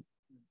Vinayog.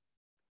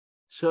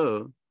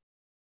 So,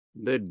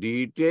 the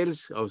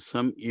details of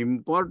some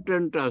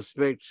important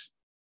aspects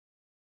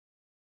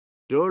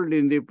told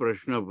in the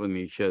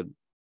Prashnopanishad,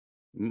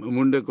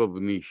 Mundaka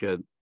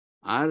Upanishad,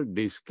 are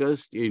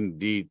discussed in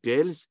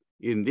details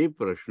in the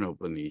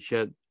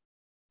Prashnopanishad.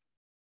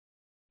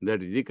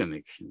 That is the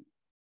connection.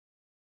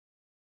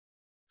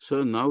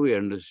 So now we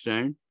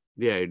understand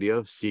the idea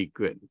of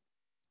sequence.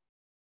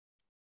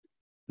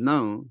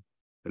 Now,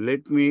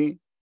 let me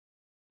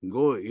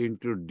go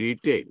into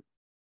detail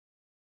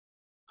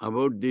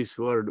about this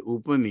word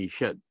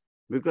Upanishad,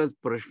 because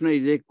Prashna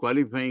is a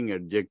qualifying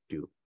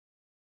adjective.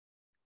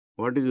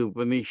 What is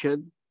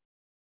Upanishad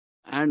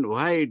and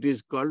why it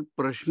is called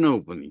Prashna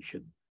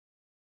Upanishad?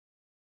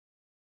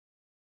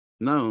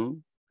 Now,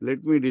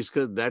 let me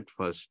discuss that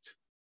first.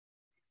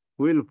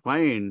 We'll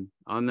find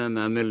on an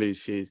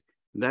analysis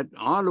that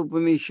all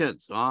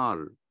Upanishads,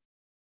 all,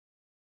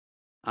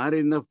 are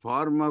in the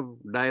form of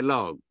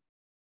dialogue,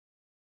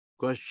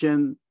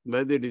 question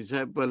by the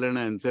disciple and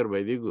answer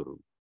by the Guru.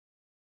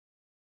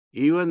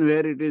 Even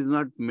where it is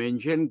not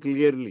mentioned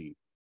clearly,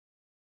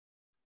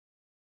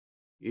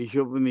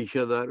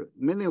 Ishopanishad or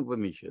many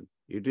Upanishads,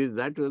 it is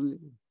that only.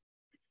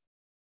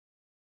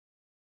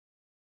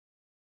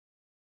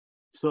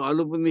 So all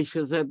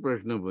Upanishads are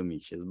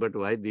Prashnopanishads. But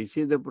why this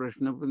is the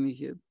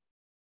Prashnopanishad?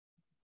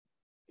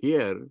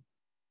 Here,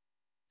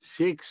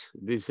 6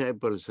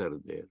 disciples are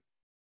there.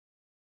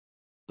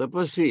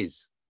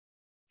 Tapasvis,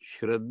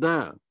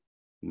 Shraddha,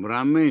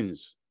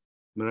 Brahmins.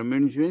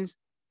 Brahmins means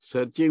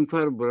searching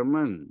for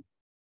Brahman.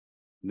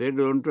 They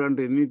don't want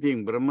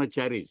anything,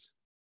 brahmacharis.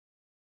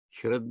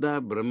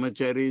 Shraddha,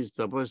 brahmacharis,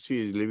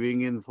 tapasvis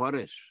living in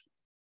forest.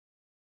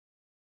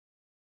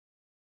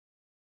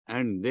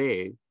 And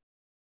they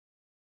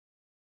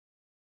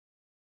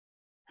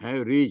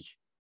have reached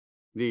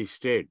the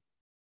state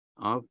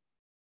of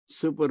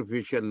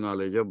superficial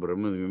knowledge of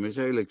Brahman.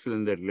 I will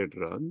explain that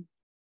later on.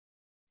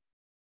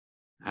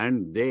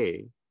 And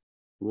they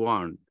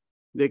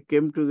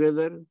came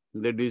together,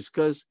 they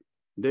discussed,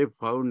 they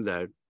found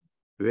that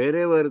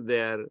wherever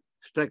they are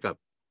stuck up,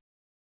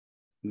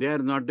 they are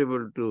not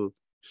able to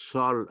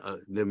solve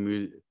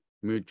the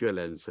mutual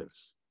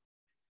answers.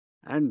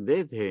 And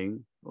they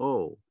think,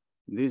 oh,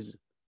 this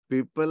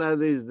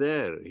Pippalada is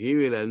there, he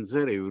will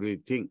answer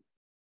everything.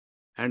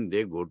 And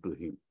they go to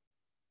him.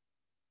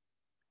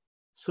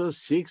 So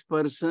 6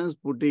 persons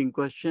putting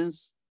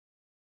questions,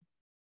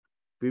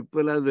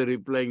 Pippalada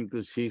replying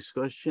to 6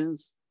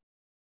 questions,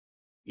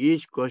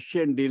 each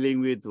question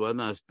dealing with one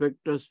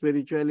aspect of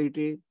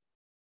spirituality.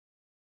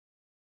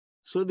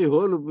 So the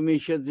whole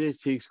Upanishad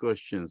is 6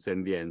 questions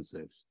and the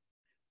answers.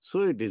 So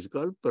it is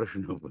called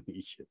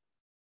Prashnopanishad.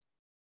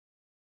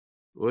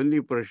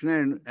 Only Prashna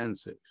and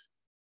answers.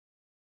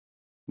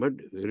 But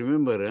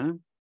remember,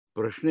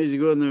 Prashna is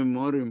going to be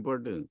more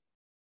important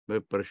by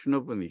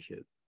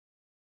Prashnopanishad.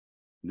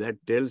 That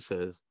tells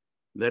us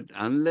that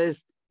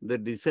unless the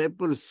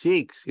disciple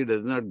seeks, he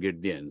does not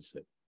get the answer.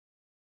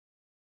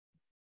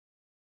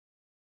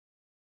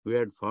 We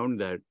had found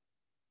that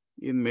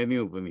in many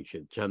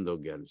Upanishads,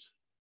 Chandogya also.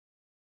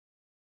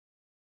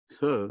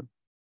 So,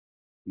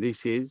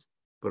 this is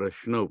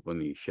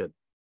Prashnopanishad.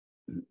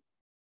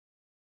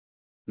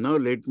 Now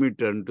let me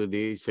turn to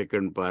the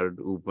second part,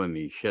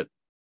 Upanishad.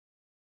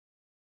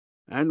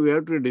 And we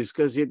have to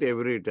discuss it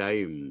every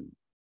time.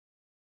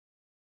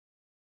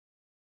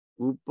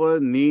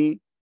 Upani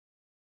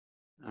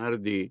are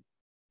the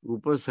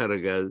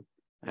upasargas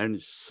and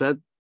Sat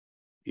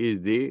is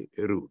the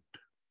root.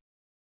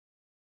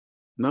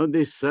 Now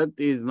this Sat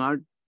is not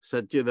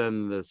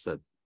Satchidananda Sat.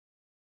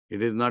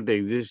 It is not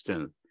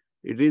existence.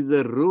 It is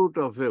the root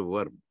of a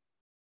verb.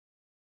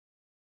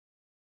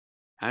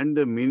 And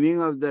the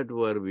meaning of that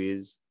verb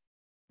is,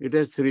 it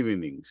has 3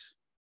 meanings.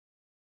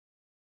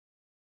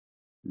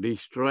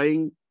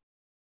 Destroying,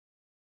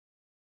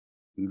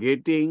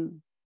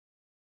 getting,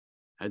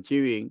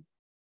 achieving,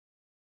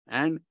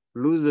 and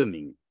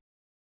loosening.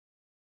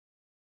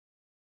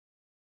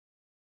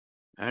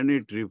 And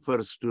it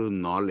refers to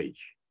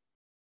knowledge.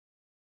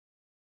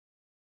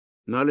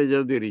 Knowledge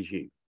of the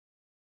Rishi.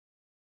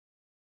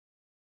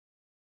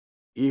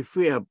 If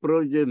we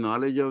approach the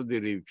knowledge of the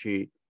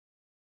Rishi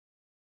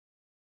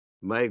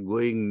by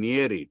going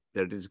near it,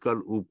 that is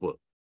called Upa.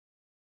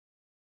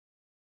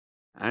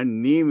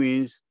 And Ni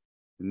means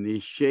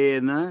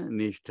Nishayana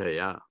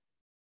Nishtaya,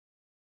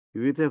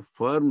 with a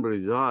firm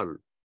resolve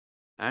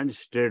and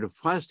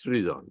steadfast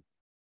resolve.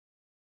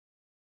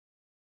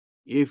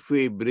 If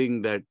we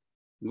bring that,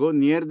 go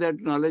near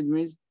that knowledge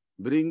means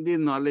bring the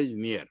knowledge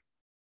near.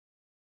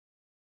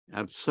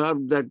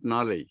 Absorb that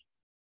knowledge.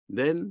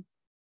 Then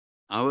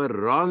our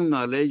wrong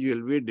knowledge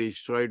will be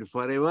destroyed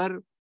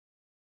forever.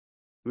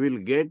 We'll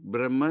get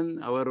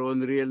Brahman, our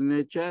own real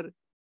nature,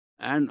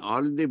 and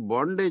all the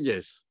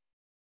bondages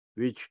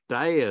which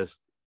tie us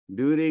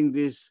during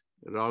this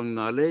wrong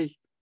knowledge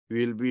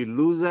will be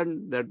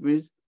loosened. That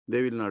means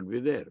they will not be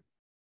there.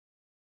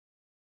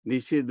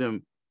 This is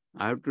the,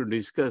 I have to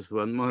discuss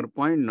one more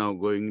point now,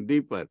 going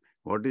deeper.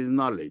 What is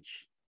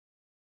knowledge?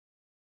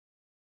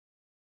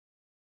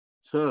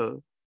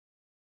 So,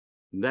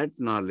 that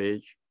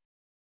knowledge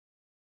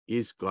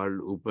is called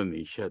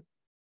Upanishad.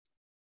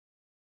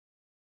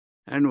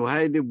 And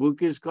why the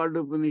book is called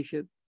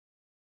Upanishad?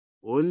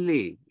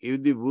 Only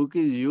if the book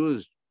is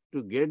used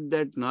to get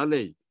that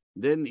knowledge,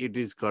 then it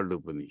is called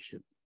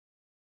Upanishad.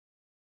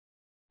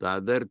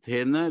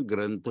 Tadarthena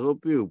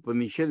granthopi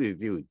Upanishad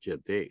iti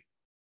uchyate.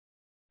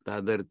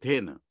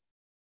 Tadarthena,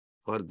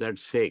 for that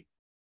sake.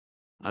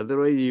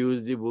 Otherwise, you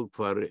use the book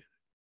for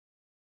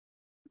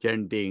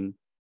chanting,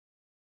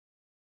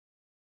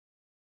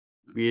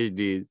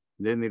 PhDs,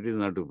 then it is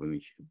not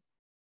Upanishad.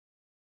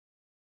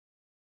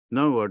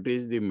 Now, what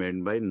is the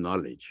meant by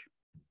knowledge?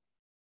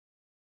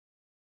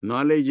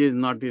 Knowledge is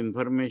not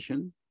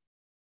information.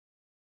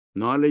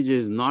 Knowledge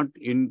is not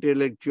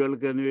intellectual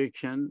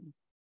conviction.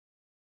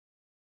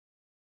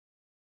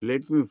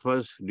 Let me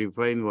first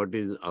define what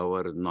is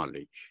our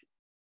knowledge.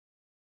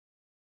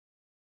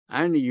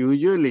 And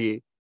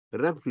usually,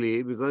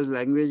 roughly, because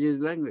language is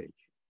language,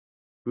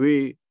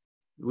 we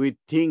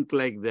think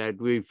like that,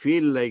 we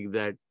feel like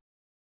that.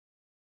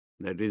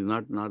 That is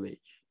not knowledge.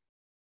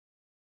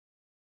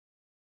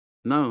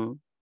 Now,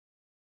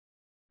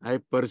 I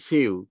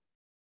perceive,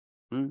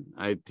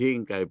 I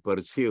think, I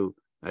perceive,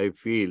 I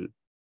feel.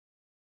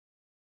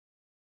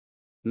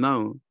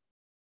 Now,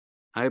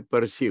 I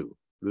perceive.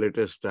 Let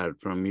us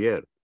start from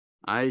here.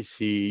 I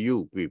see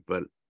you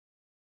people.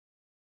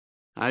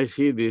 I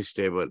see this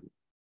table.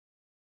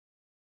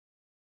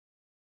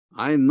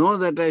 I know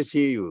that I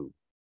see you.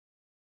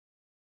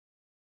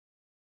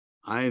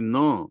 I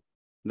know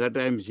that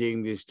I am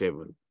seeing this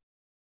table.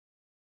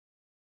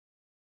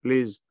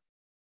 Please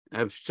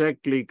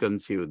abstractly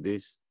conceive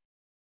this.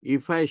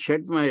 If I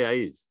shut my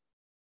eyes,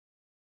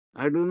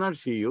 I do not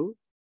see you.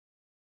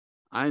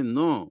 I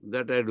know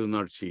that I do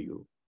not see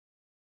you.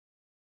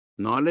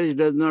 Knowledge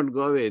does not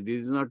go away.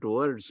 This is not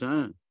words.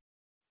 Huh?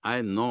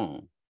 I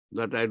know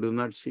that I do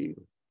not see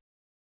you.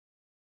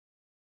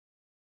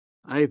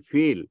 I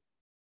feel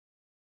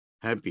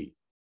happy.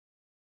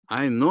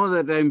 I know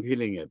that I am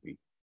feeling happy.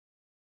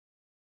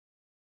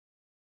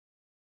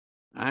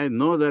 I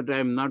know that I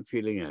am not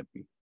feeling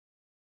happy.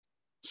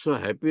 So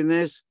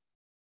happiness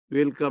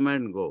will come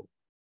and go,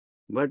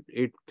 but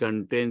it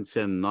contains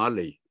a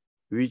knowledge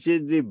which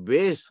is the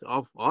base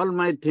of all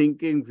my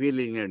thinking,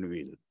 feeling and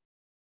will.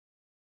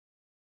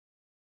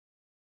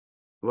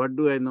 What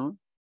do I know?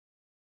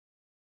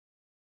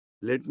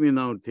 Let me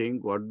now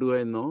think, what do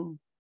I know?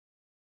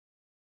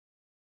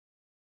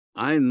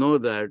 I know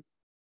that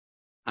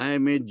I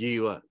am a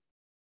jiva.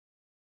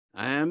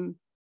 I am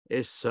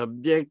a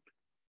subject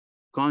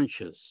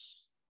conscious.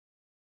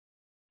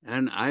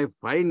 And I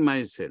find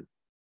myself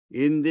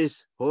in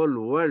this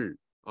whole world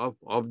of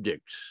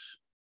objects.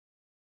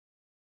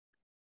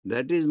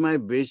 That is my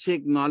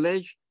basic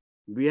knowledge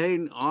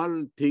behind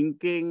all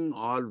thinking,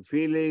 all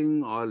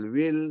feeling, all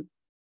will,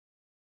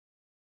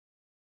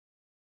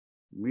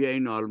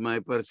 behind all my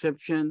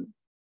perception.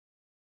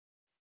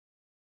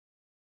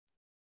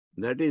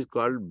 That is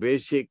called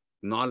basic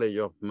knowledge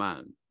of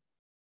man.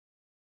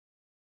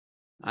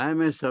 I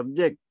am a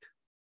subject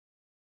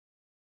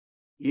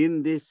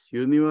in this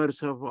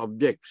universe of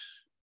objects.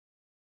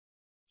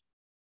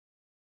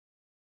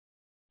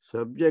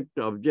 Subject,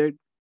 object,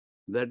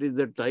 that is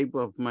the type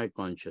of my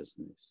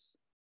consciousness.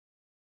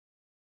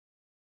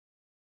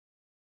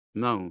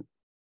 Now,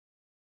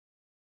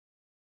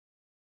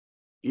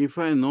 if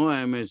I know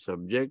I am a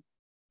subject,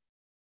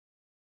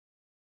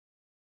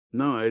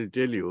 now I'll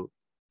tell you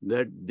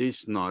that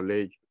this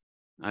knowledge,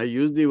 I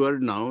use the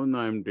word now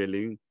I am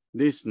telling,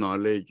 this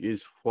knowledge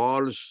is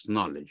false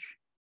knowledge,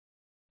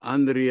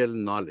 unreal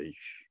knowledge.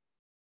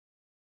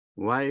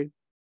 Why?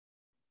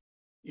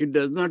 It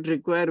does not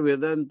require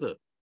Vedanta.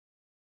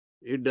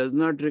 It does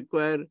not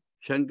require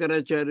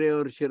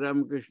Shankaracharya or Sri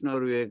Ramakrishna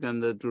or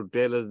Vivekananda to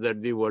tell us that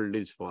the world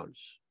is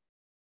false.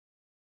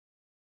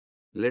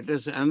 Let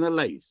us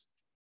analyze.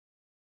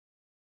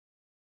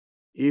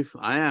 If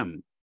I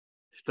am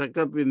stuck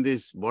up in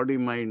this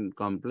body-mind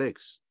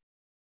complex,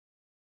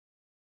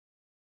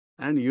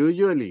 and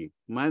usually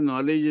my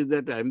knowledge is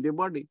that I am the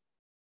body.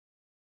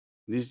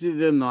 This is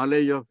the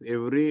knowledge of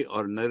every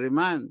ordinary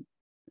man.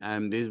 I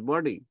am this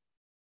body.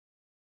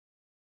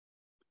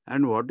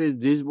 And what is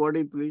this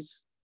body, please?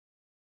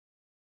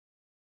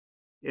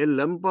 A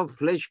lump of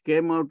flesh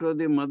came out of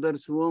the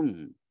mother's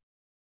womb.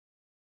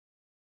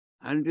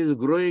 And it is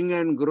growing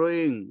and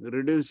growing,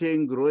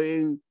 reducing,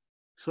 growing.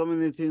 So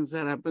many things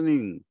are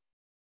happening.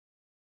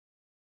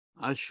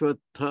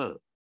 Ashwatha.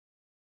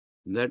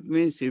 That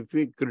means if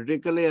we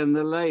critically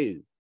analyze,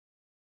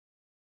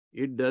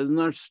 it does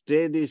not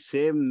stay the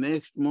same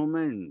next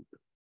moment.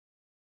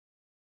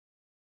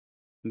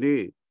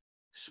 the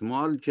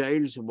small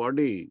child's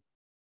body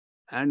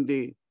and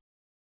the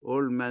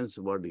old man's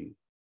body.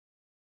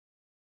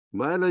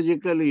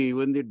 Biologically,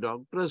 even the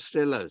doctors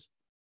tell us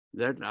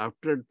that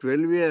after 12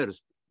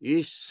 years,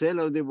 each cell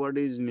of the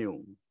body is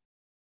new.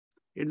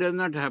 It does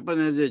not happen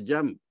as a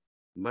jump,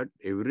 but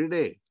every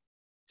day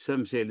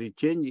some cell is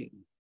changing.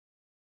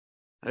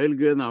 I will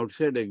give an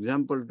outside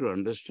example to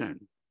understand.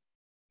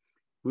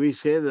 We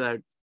say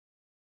that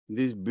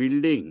this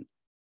building,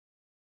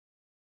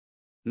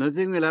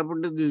 nothing will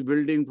happen to this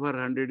building for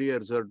 100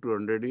 years or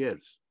 200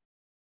 years.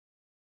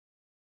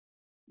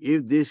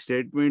 If this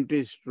statement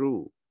is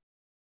true,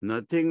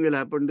 nothing will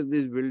happen to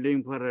this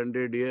building for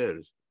 100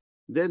 years,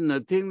 then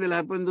nothing will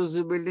happen to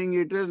this building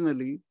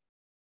eternally.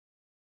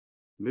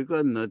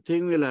 Because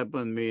nothing will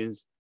happen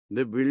means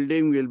the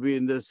building will be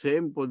in the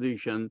same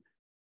position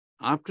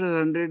after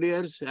 100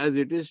 years as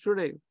it is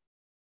today.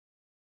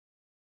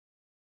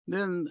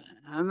 Then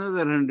another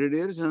 100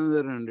 years,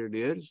 another 100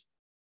 years.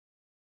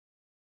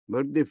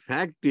 But the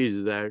fact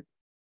is that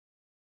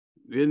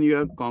when you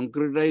have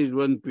concretized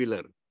one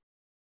pillar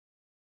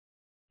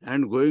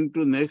and going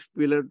to next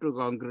pillar to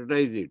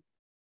concretize it,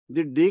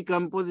 the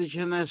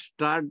decomposition has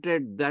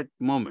started that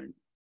moment.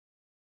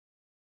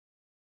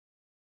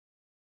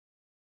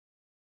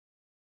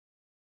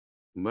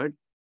 But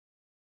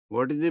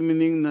what is the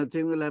meaning?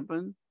 Nothing will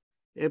happen?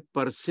 A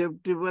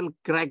perceptible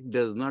crack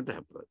does not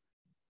happen.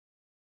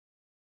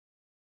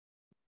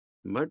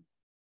 But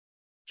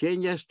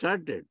change has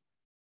started.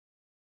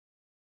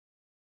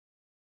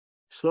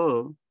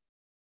 So,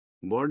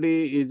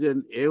 body is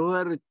an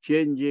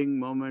ever-changing,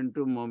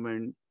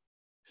 moment-to-moment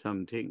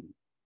something.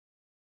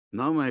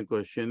 Now my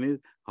question is,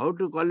 how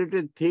to call it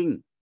a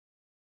thing?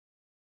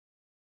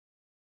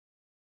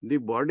 The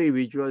body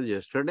which was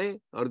yesterday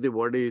or the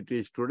body it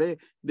is today,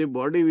 the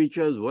body which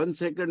was 1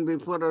 second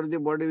before or the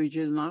body which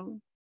is now?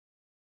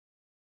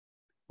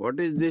 What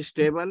is this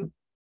table?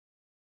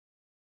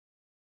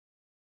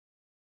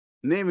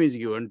 Name is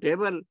given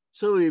table,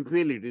 so we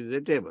feel it is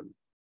a table.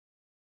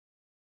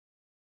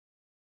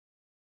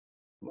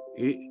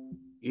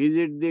 Is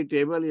it the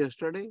table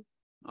yesterday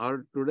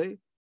or today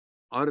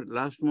or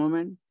last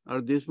moment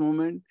or this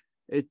moment?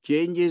 A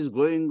change is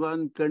going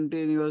on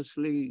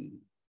continuously.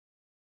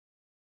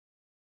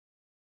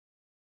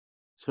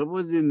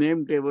 Suppose the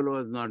name table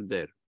was not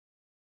there,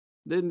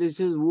 then this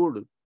is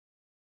wood.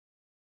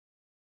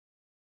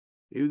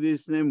 If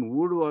this name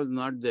wood was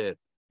not there,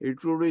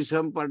 it would be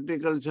some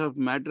particles of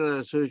matter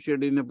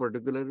associated in a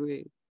particular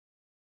way.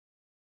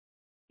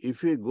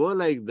 If we go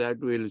like that,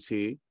 we'll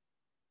see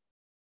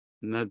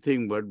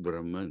nothing but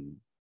Brahman.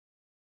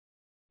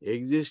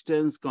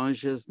 Existence,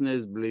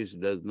 consciousness, bliss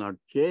does not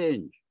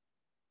change.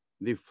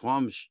 The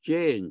forms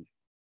change,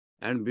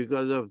 and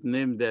because of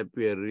name they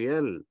appear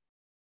real.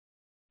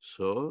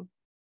 So,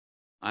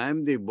 I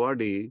am the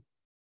body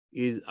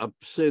is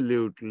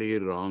absolutely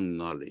wrong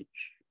knowledge.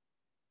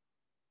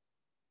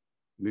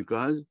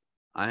 Because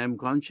I am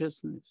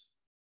consciousness.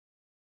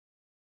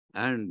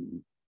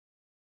 And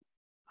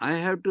I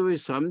have to be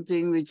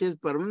something which is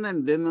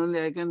permanent, then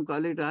only I can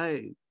call it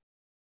I.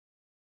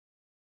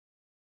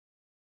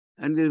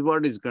 And this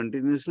body is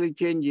continuously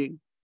changing.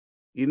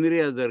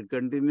 Indriyas are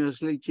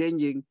continuously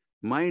changing.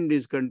 Mind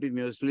is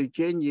continuously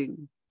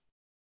changing.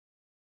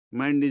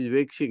 Mind is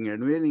waxing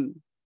and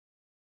waning.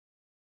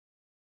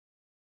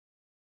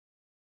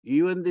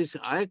 Even this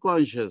I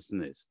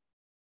consciousness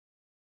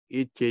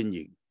is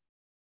changing.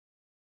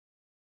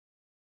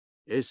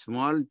 A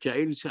small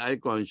child's I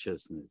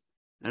consciousness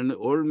and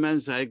old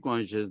man's I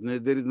consciousness,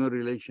 there is no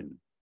relation.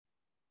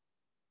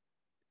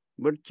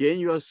 But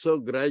change was so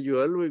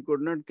gradual, we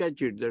could not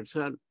catch it, that's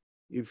all.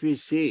 If we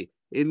see,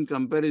 in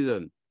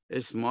comparison,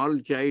 a small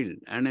child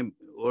and an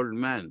old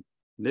man,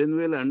 then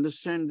we'll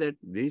understand that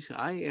this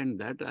I and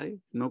that I,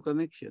 no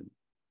connection.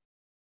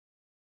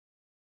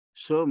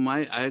 So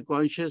my I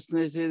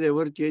consciousness is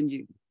ever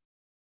changing.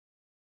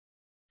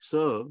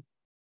 So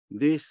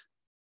this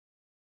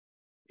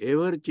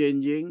ever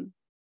changing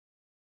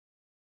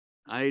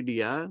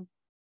idea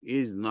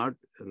is not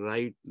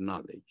right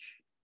knowledge.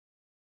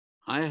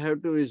 I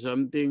have to be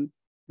something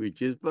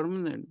which is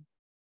permanent.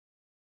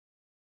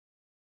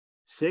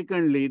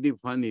 Secondly, the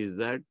fun is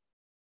that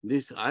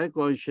this I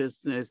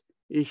consciousness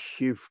is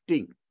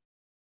shifting.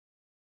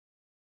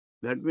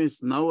 That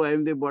means now I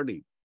am the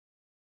body.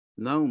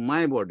 Now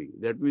my body.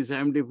 That means I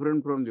am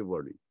different from the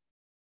body.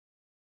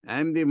 I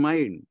am the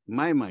mind,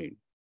 my mind.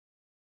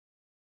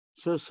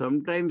 So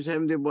sometimes I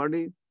am the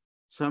body,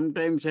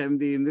 sometimes I am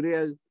the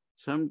indriyas,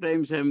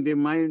 sometimes I am the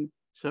mind,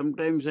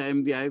 sometimes I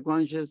am the I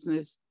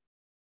consciousness.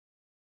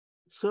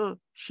 So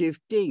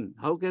shifting,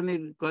 how can I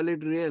call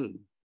it real?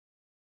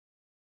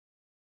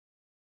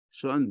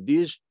 So on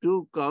these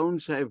two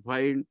counts, I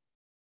find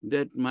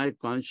that my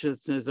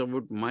consciousness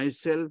about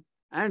myself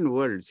and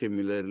world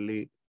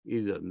similarly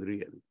is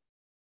unreal.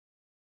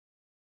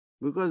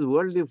 Because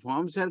world, the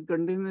forms are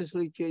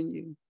continuously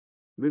changing.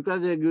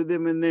 Because I give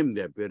them a name,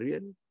 they appear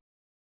real.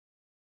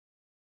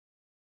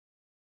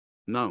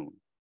 Now,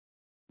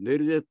 there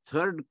is a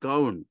third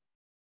count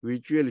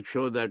which will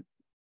show that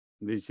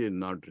this is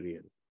not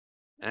real.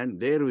 And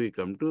there we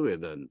come to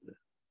Vedanta.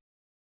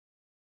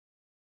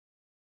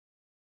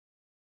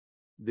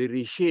 The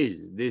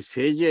rishis, the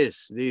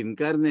sages, the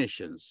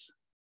incarnations,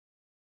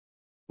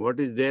 what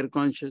is their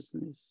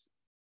consciousness?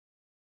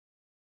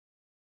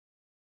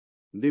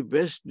 The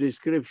best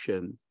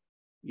description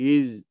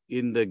is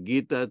in the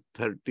Gita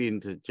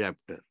 13th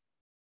chapter.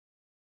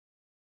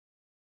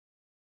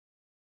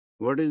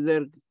 What is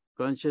their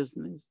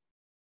consciousness?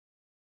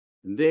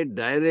 They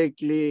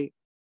directly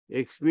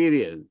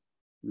experience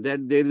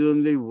that there is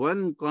only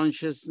one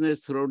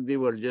consciousness throughout the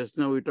world. Just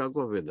now we talk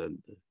of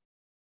Vedanta.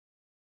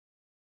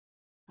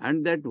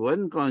 And that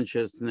one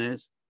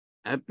consciousness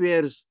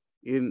appears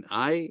in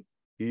I,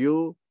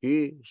 you,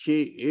 he,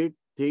 she, it,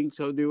 things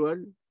of the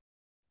world.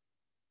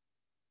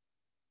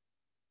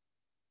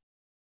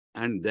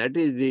 And that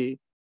is the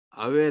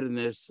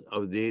awareness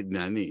of the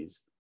jnanis.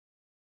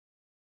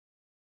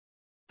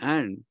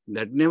 And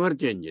that never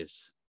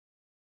changes.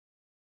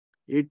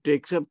 It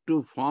takes up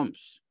two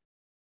forms.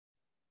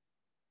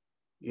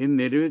 In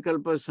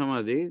Nirvikalpa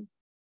Samadhi,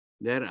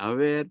 they are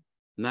aware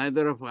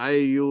neither of I,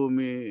 you,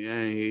 me,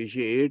 he,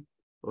 she, it,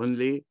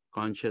 only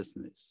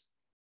consciousness,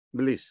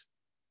 bliss.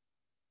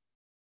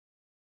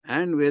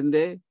 And when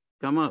they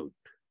come out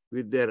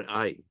with their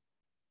I,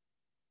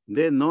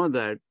 they know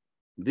that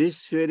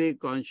this very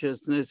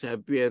consciousness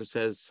appears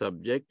as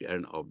subject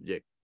and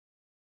object.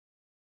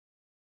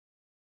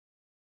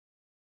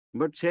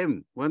 But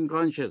same, one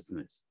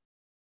consciousness,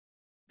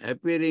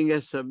 appearing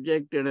as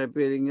subject and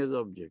appearing as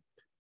object.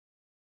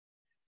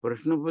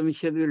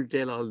 Prashnopanishad will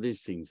tell all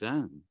these things,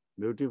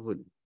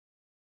 beautifully.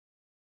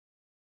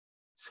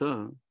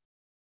 So,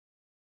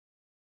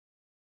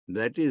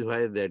 that is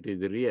why that is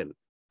real.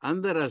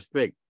 Another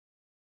aspect,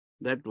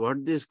 that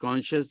what this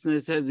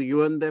consciousness has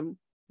given them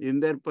in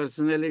their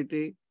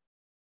personality,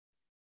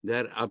 they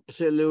are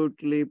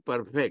absolutely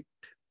perfect.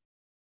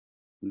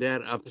 They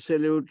are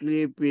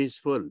absolutely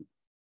peaceful.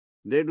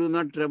 They do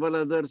not trouble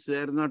others, they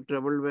are not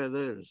troubled by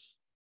others.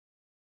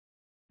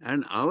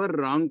 And our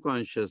wrong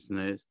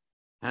consciousness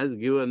has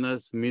given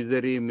us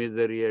misery,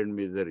 misery, and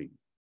misery.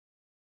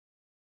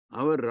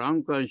 Our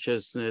wrong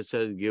consciousness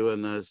has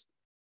given us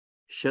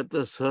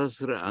Shata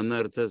Sahasra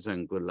Anartha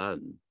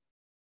Sankulan,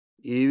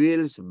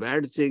 evils,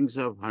 bad things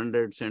of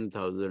hundreds and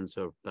thousands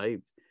of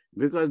types,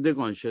 because the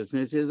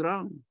consciousness is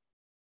wrong.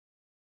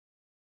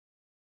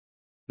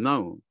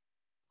 Now,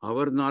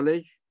 our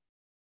knowledge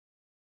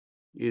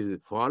is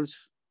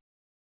false.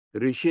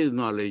 Rishi's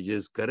knowledge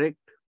is correct.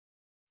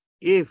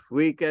 If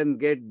we can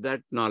get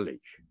that knowledge,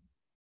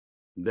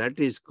 that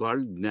is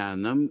called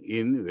Jnanam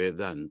in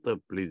Vedanta,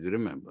 please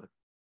remember.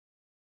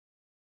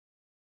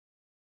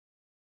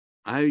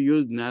 I have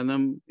used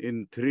Jnanam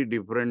in 3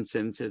 different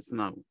senses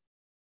now.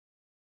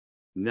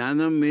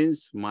 Jnanam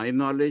means my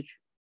knowledge,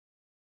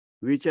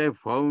 which I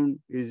found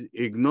is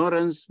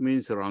ignorance,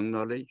 means wrong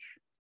knowledge.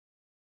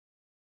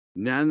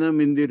 Jnanam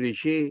in the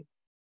Rishi,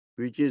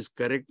 which is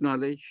correct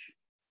knowledge.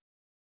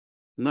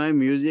 Now I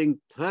am using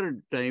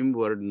 3rd time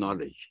word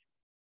knowledge.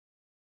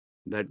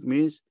 That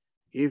means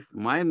if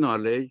my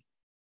knowledge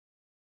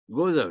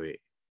goes away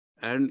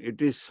and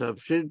it is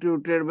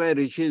substituted by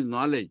Rishi's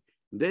knowledge,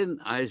 then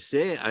I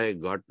say I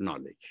got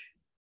knowledge.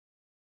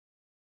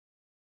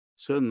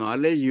 So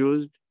knowledge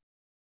used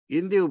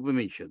in the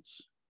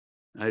Upanishads,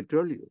 I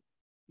told you,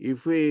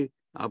 if we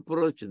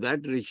approach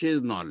that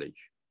Rishi's knowledge,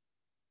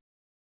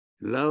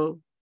 love,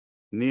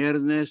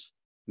 nearness,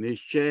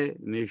 nishchay,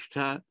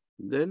 nishtha,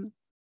 then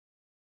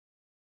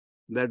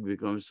that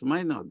becomes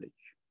my knowledge.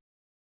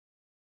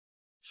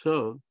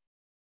 So,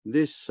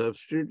 this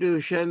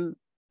substitution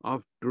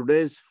of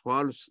today's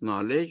false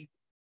knowledge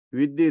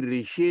with the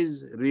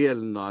Rishi's real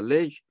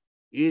knowledge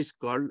is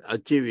called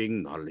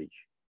achieving knowledge.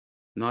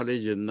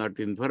 Knowledge is not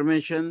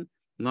information,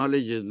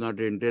 knowledge is not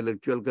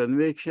intellectual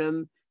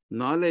conviction,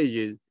 knowledge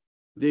is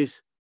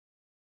this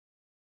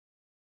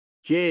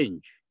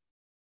change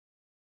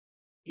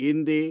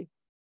in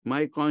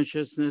my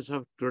consciousness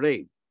of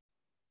today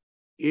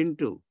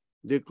into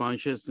the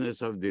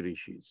consciousness of the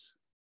Rishis.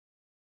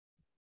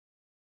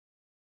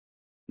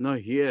 Now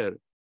here,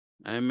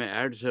 I may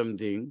add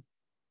something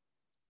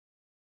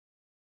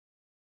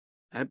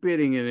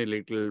appearing in a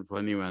little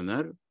funny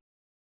manner.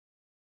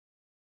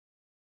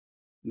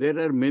 There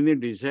are many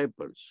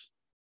disciples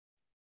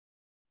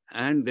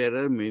and there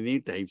are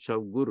many types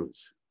of gurus.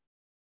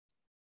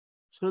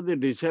 So the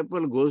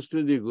disciple goes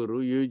to the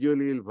guru,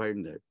 usually you'll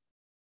find that.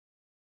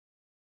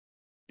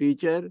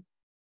 Teacher,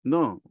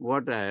 know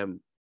what I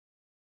am,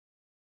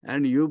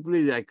 and you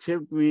please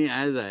accept me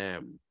as I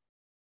am.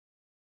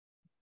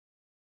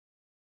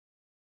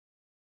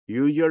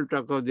 Usual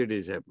talk of the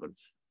disciples.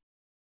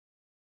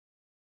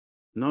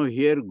 Now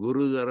here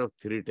gurus are of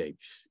 3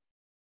 types.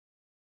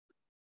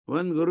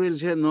 One guru will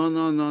say, no,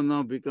 no, no,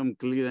 no, become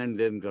clean and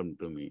then come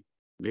to me.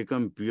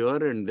 Become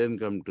pure and then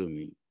come to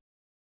me.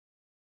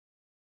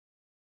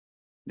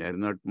 They are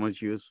not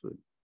much useful.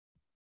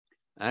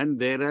 And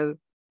there are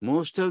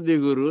most of the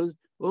gurus,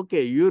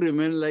 okay, you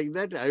remain like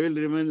that, I will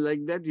remain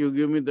like that, you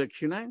give me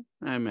dakshina,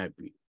 I am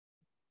happy.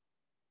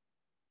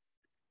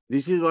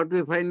 This is what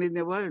we find in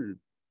the world.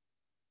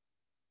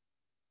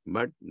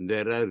 But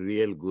there are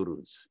real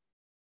gurus.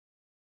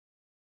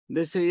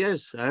 They say,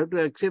 yes, I have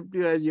to accept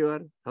you as you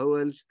are. How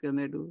else can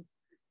I do?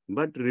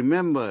 But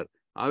remember,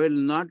 I will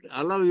not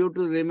allow you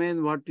to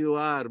remain what you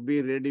are.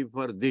 Be ready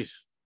for this.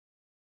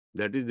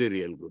 That is the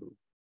real guru.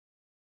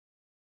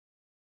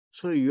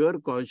 So your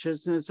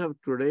consciousness of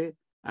today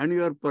and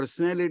your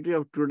personality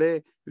of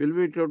today will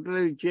be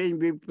totally changed.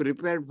 Be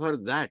prepared for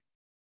that.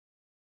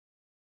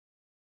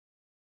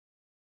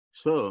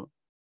 So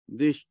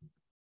this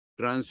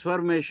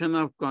transformation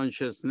of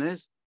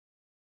consciousness,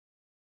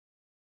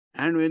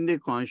 and when the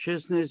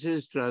consciousness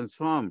is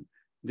transformed,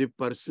 the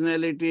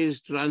personality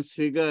is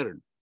transfigured.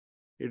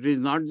 It is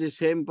not the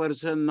same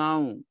person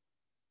now.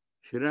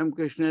 Sri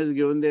Ramakrishna has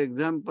given the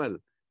example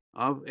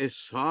of a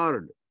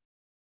sword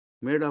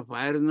made of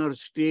iron or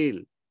steel,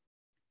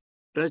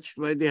 touched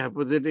by the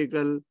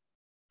hypothetical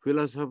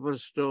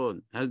philosopher's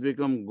stone, has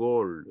become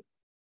gold.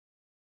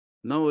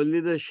 Now only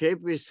the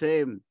shape is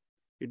same.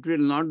 It will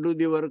not do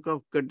the work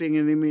of cutting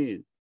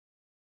enemies.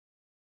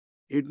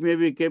 It may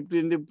be kept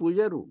in the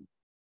puja room.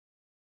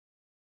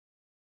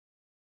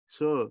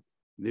 So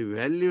the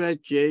value has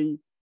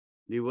changed,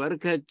 the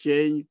work has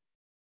changed,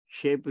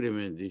 shape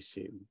remains the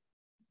same.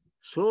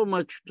 So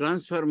much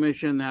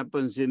transformation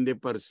happens in the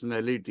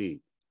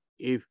personality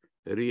if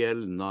real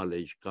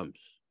knowledge comes.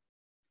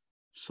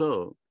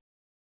 So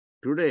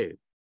today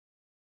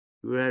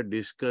we have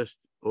discussed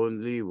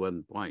only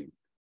one point.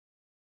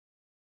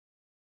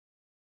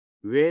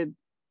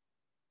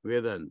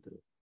 Vedanta.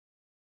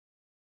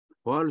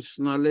 False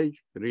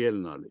knowledge, real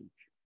knowledge.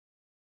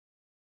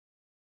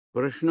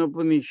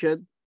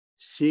 Prashnopanishad,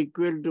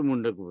 sequel to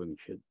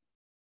Upanishad.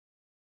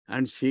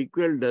 And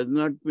sequel does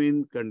not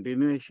mean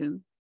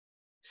continuation.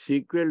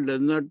 Sequel does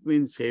not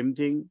mean same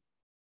thing.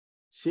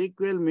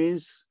 Sequel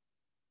means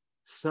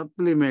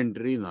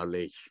supplementary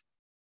knowledge.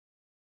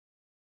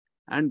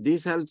 And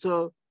this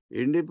also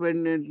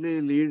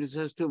independently leads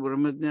us to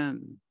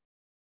Brahmajnana.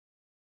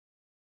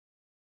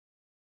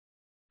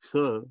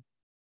 So,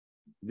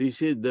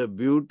 this is the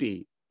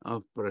beauty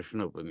of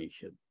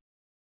Prashnopanishad.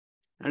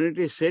 And it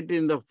is set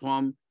in the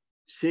form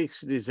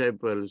 6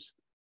 disciples,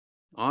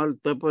 all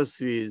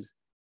tapasvis,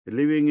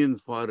 living in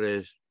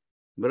forest,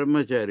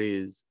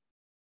 brahmacharis,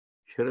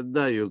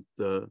 shraddha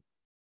yukta,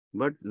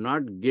 but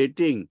not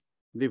getting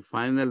the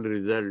final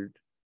result.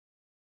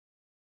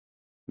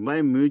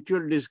 By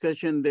mutual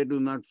discussion, they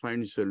do not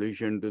find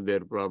solution to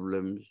their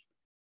problems.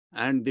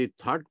 And the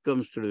thought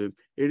comes to them.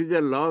 It is the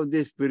law of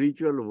the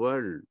spiritual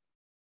world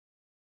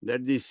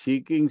that the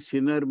seeking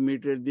sinner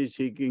meted the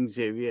seeking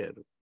savior.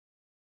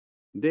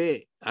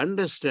 They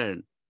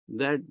understand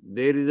that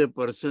there is a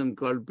person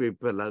called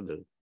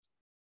Pippalada.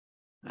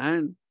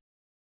 And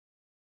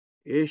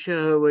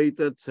Eshaha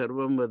vaitat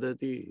sarvam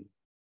vadati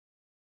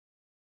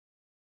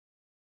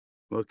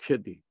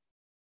vakshati.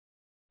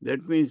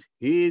 That means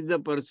he is the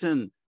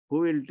person who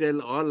will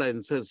tell all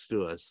answers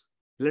to us.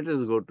 Let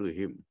us go to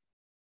him.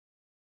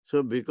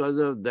 So because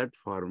of that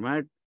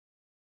format,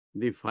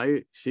 the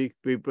 5, 6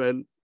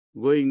 people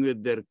going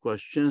with their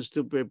questions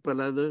to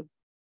Pippalada,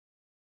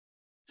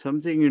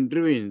 something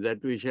intervenes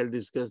that we shall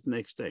discuss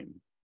next time.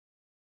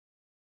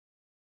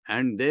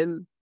 And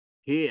then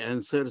he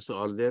answers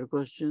all their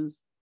questions.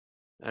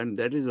 And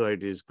that is why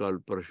it is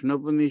called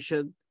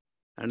Prashnopanishad.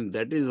 And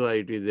that is why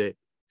it is a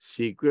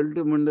sequel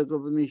to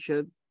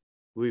Upanishad.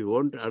 We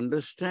won't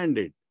understand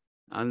it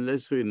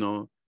unless we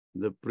know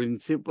the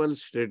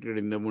principles stated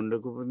in the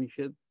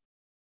Upanishad.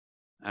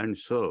 And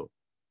so,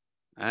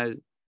 as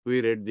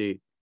we read the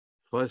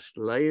first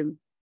line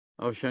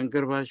of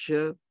Shankar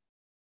Bhashya,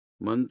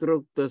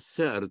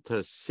 Mantroktasya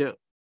Arthasya,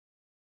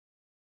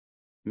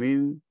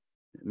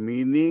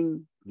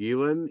 meaning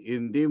given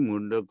in the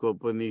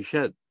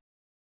Upanishad,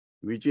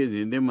 which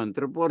is in the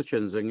mantra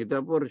portion,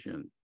 Samhita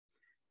portion.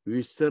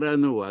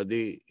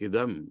 Vistaranuvadi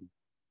idam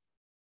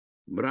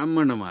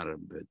Brahmanam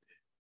arabhyate.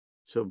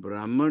 So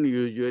Brahman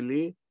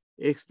usually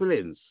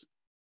explains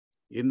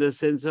in the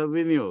sense of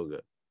vinyoga.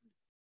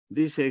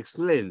 This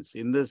explains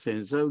in the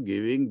sense of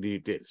giving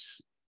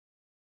details.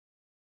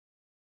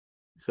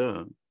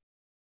 So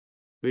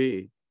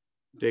we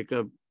take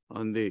up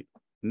on the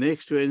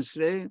next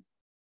Wednesday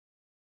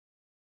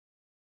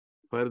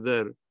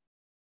further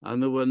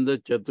Anubandha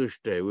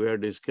Chatushtay. We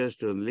have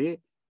discussed only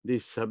the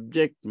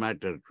subject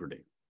matter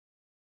today.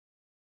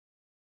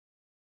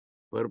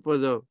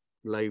 Purpose of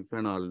life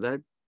and all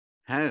that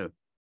have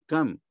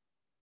come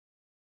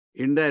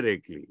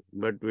indirectly,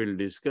 but we'll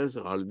discuss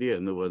all the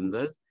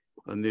Anubandhas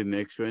on the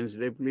next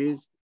Wednesday,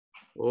 please.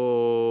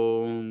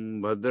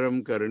 Om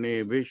Bhadram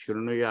Karnebhi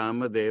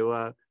Shrunuyama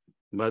Deva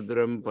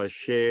Bhadram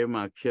Pashyem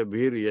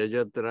Akshabhir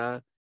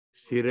Yajatra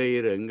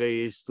Sirai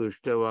Rangai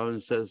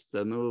Stuštavansas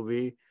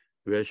Tanubhi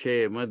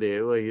Vyashema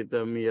Deva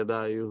Hitam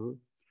Yadayuh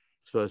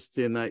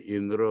Swasti na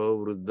Indro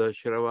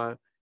Vruddashrava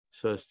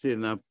Swasti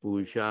na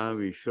Pusha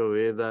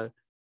Vishwaveda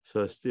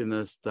Swasti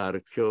na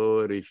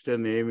Starksho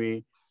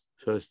Rishtanemi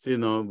Swasti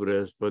no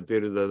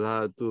Brahaspatir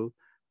Dadhatu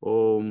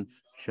Om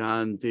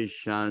Shanti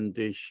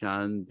Shanti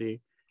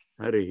Shanti.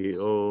 Harihi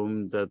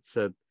Om Tat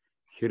Sat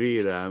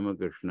Shri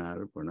Ramakrishna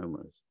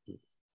Arpanamastu.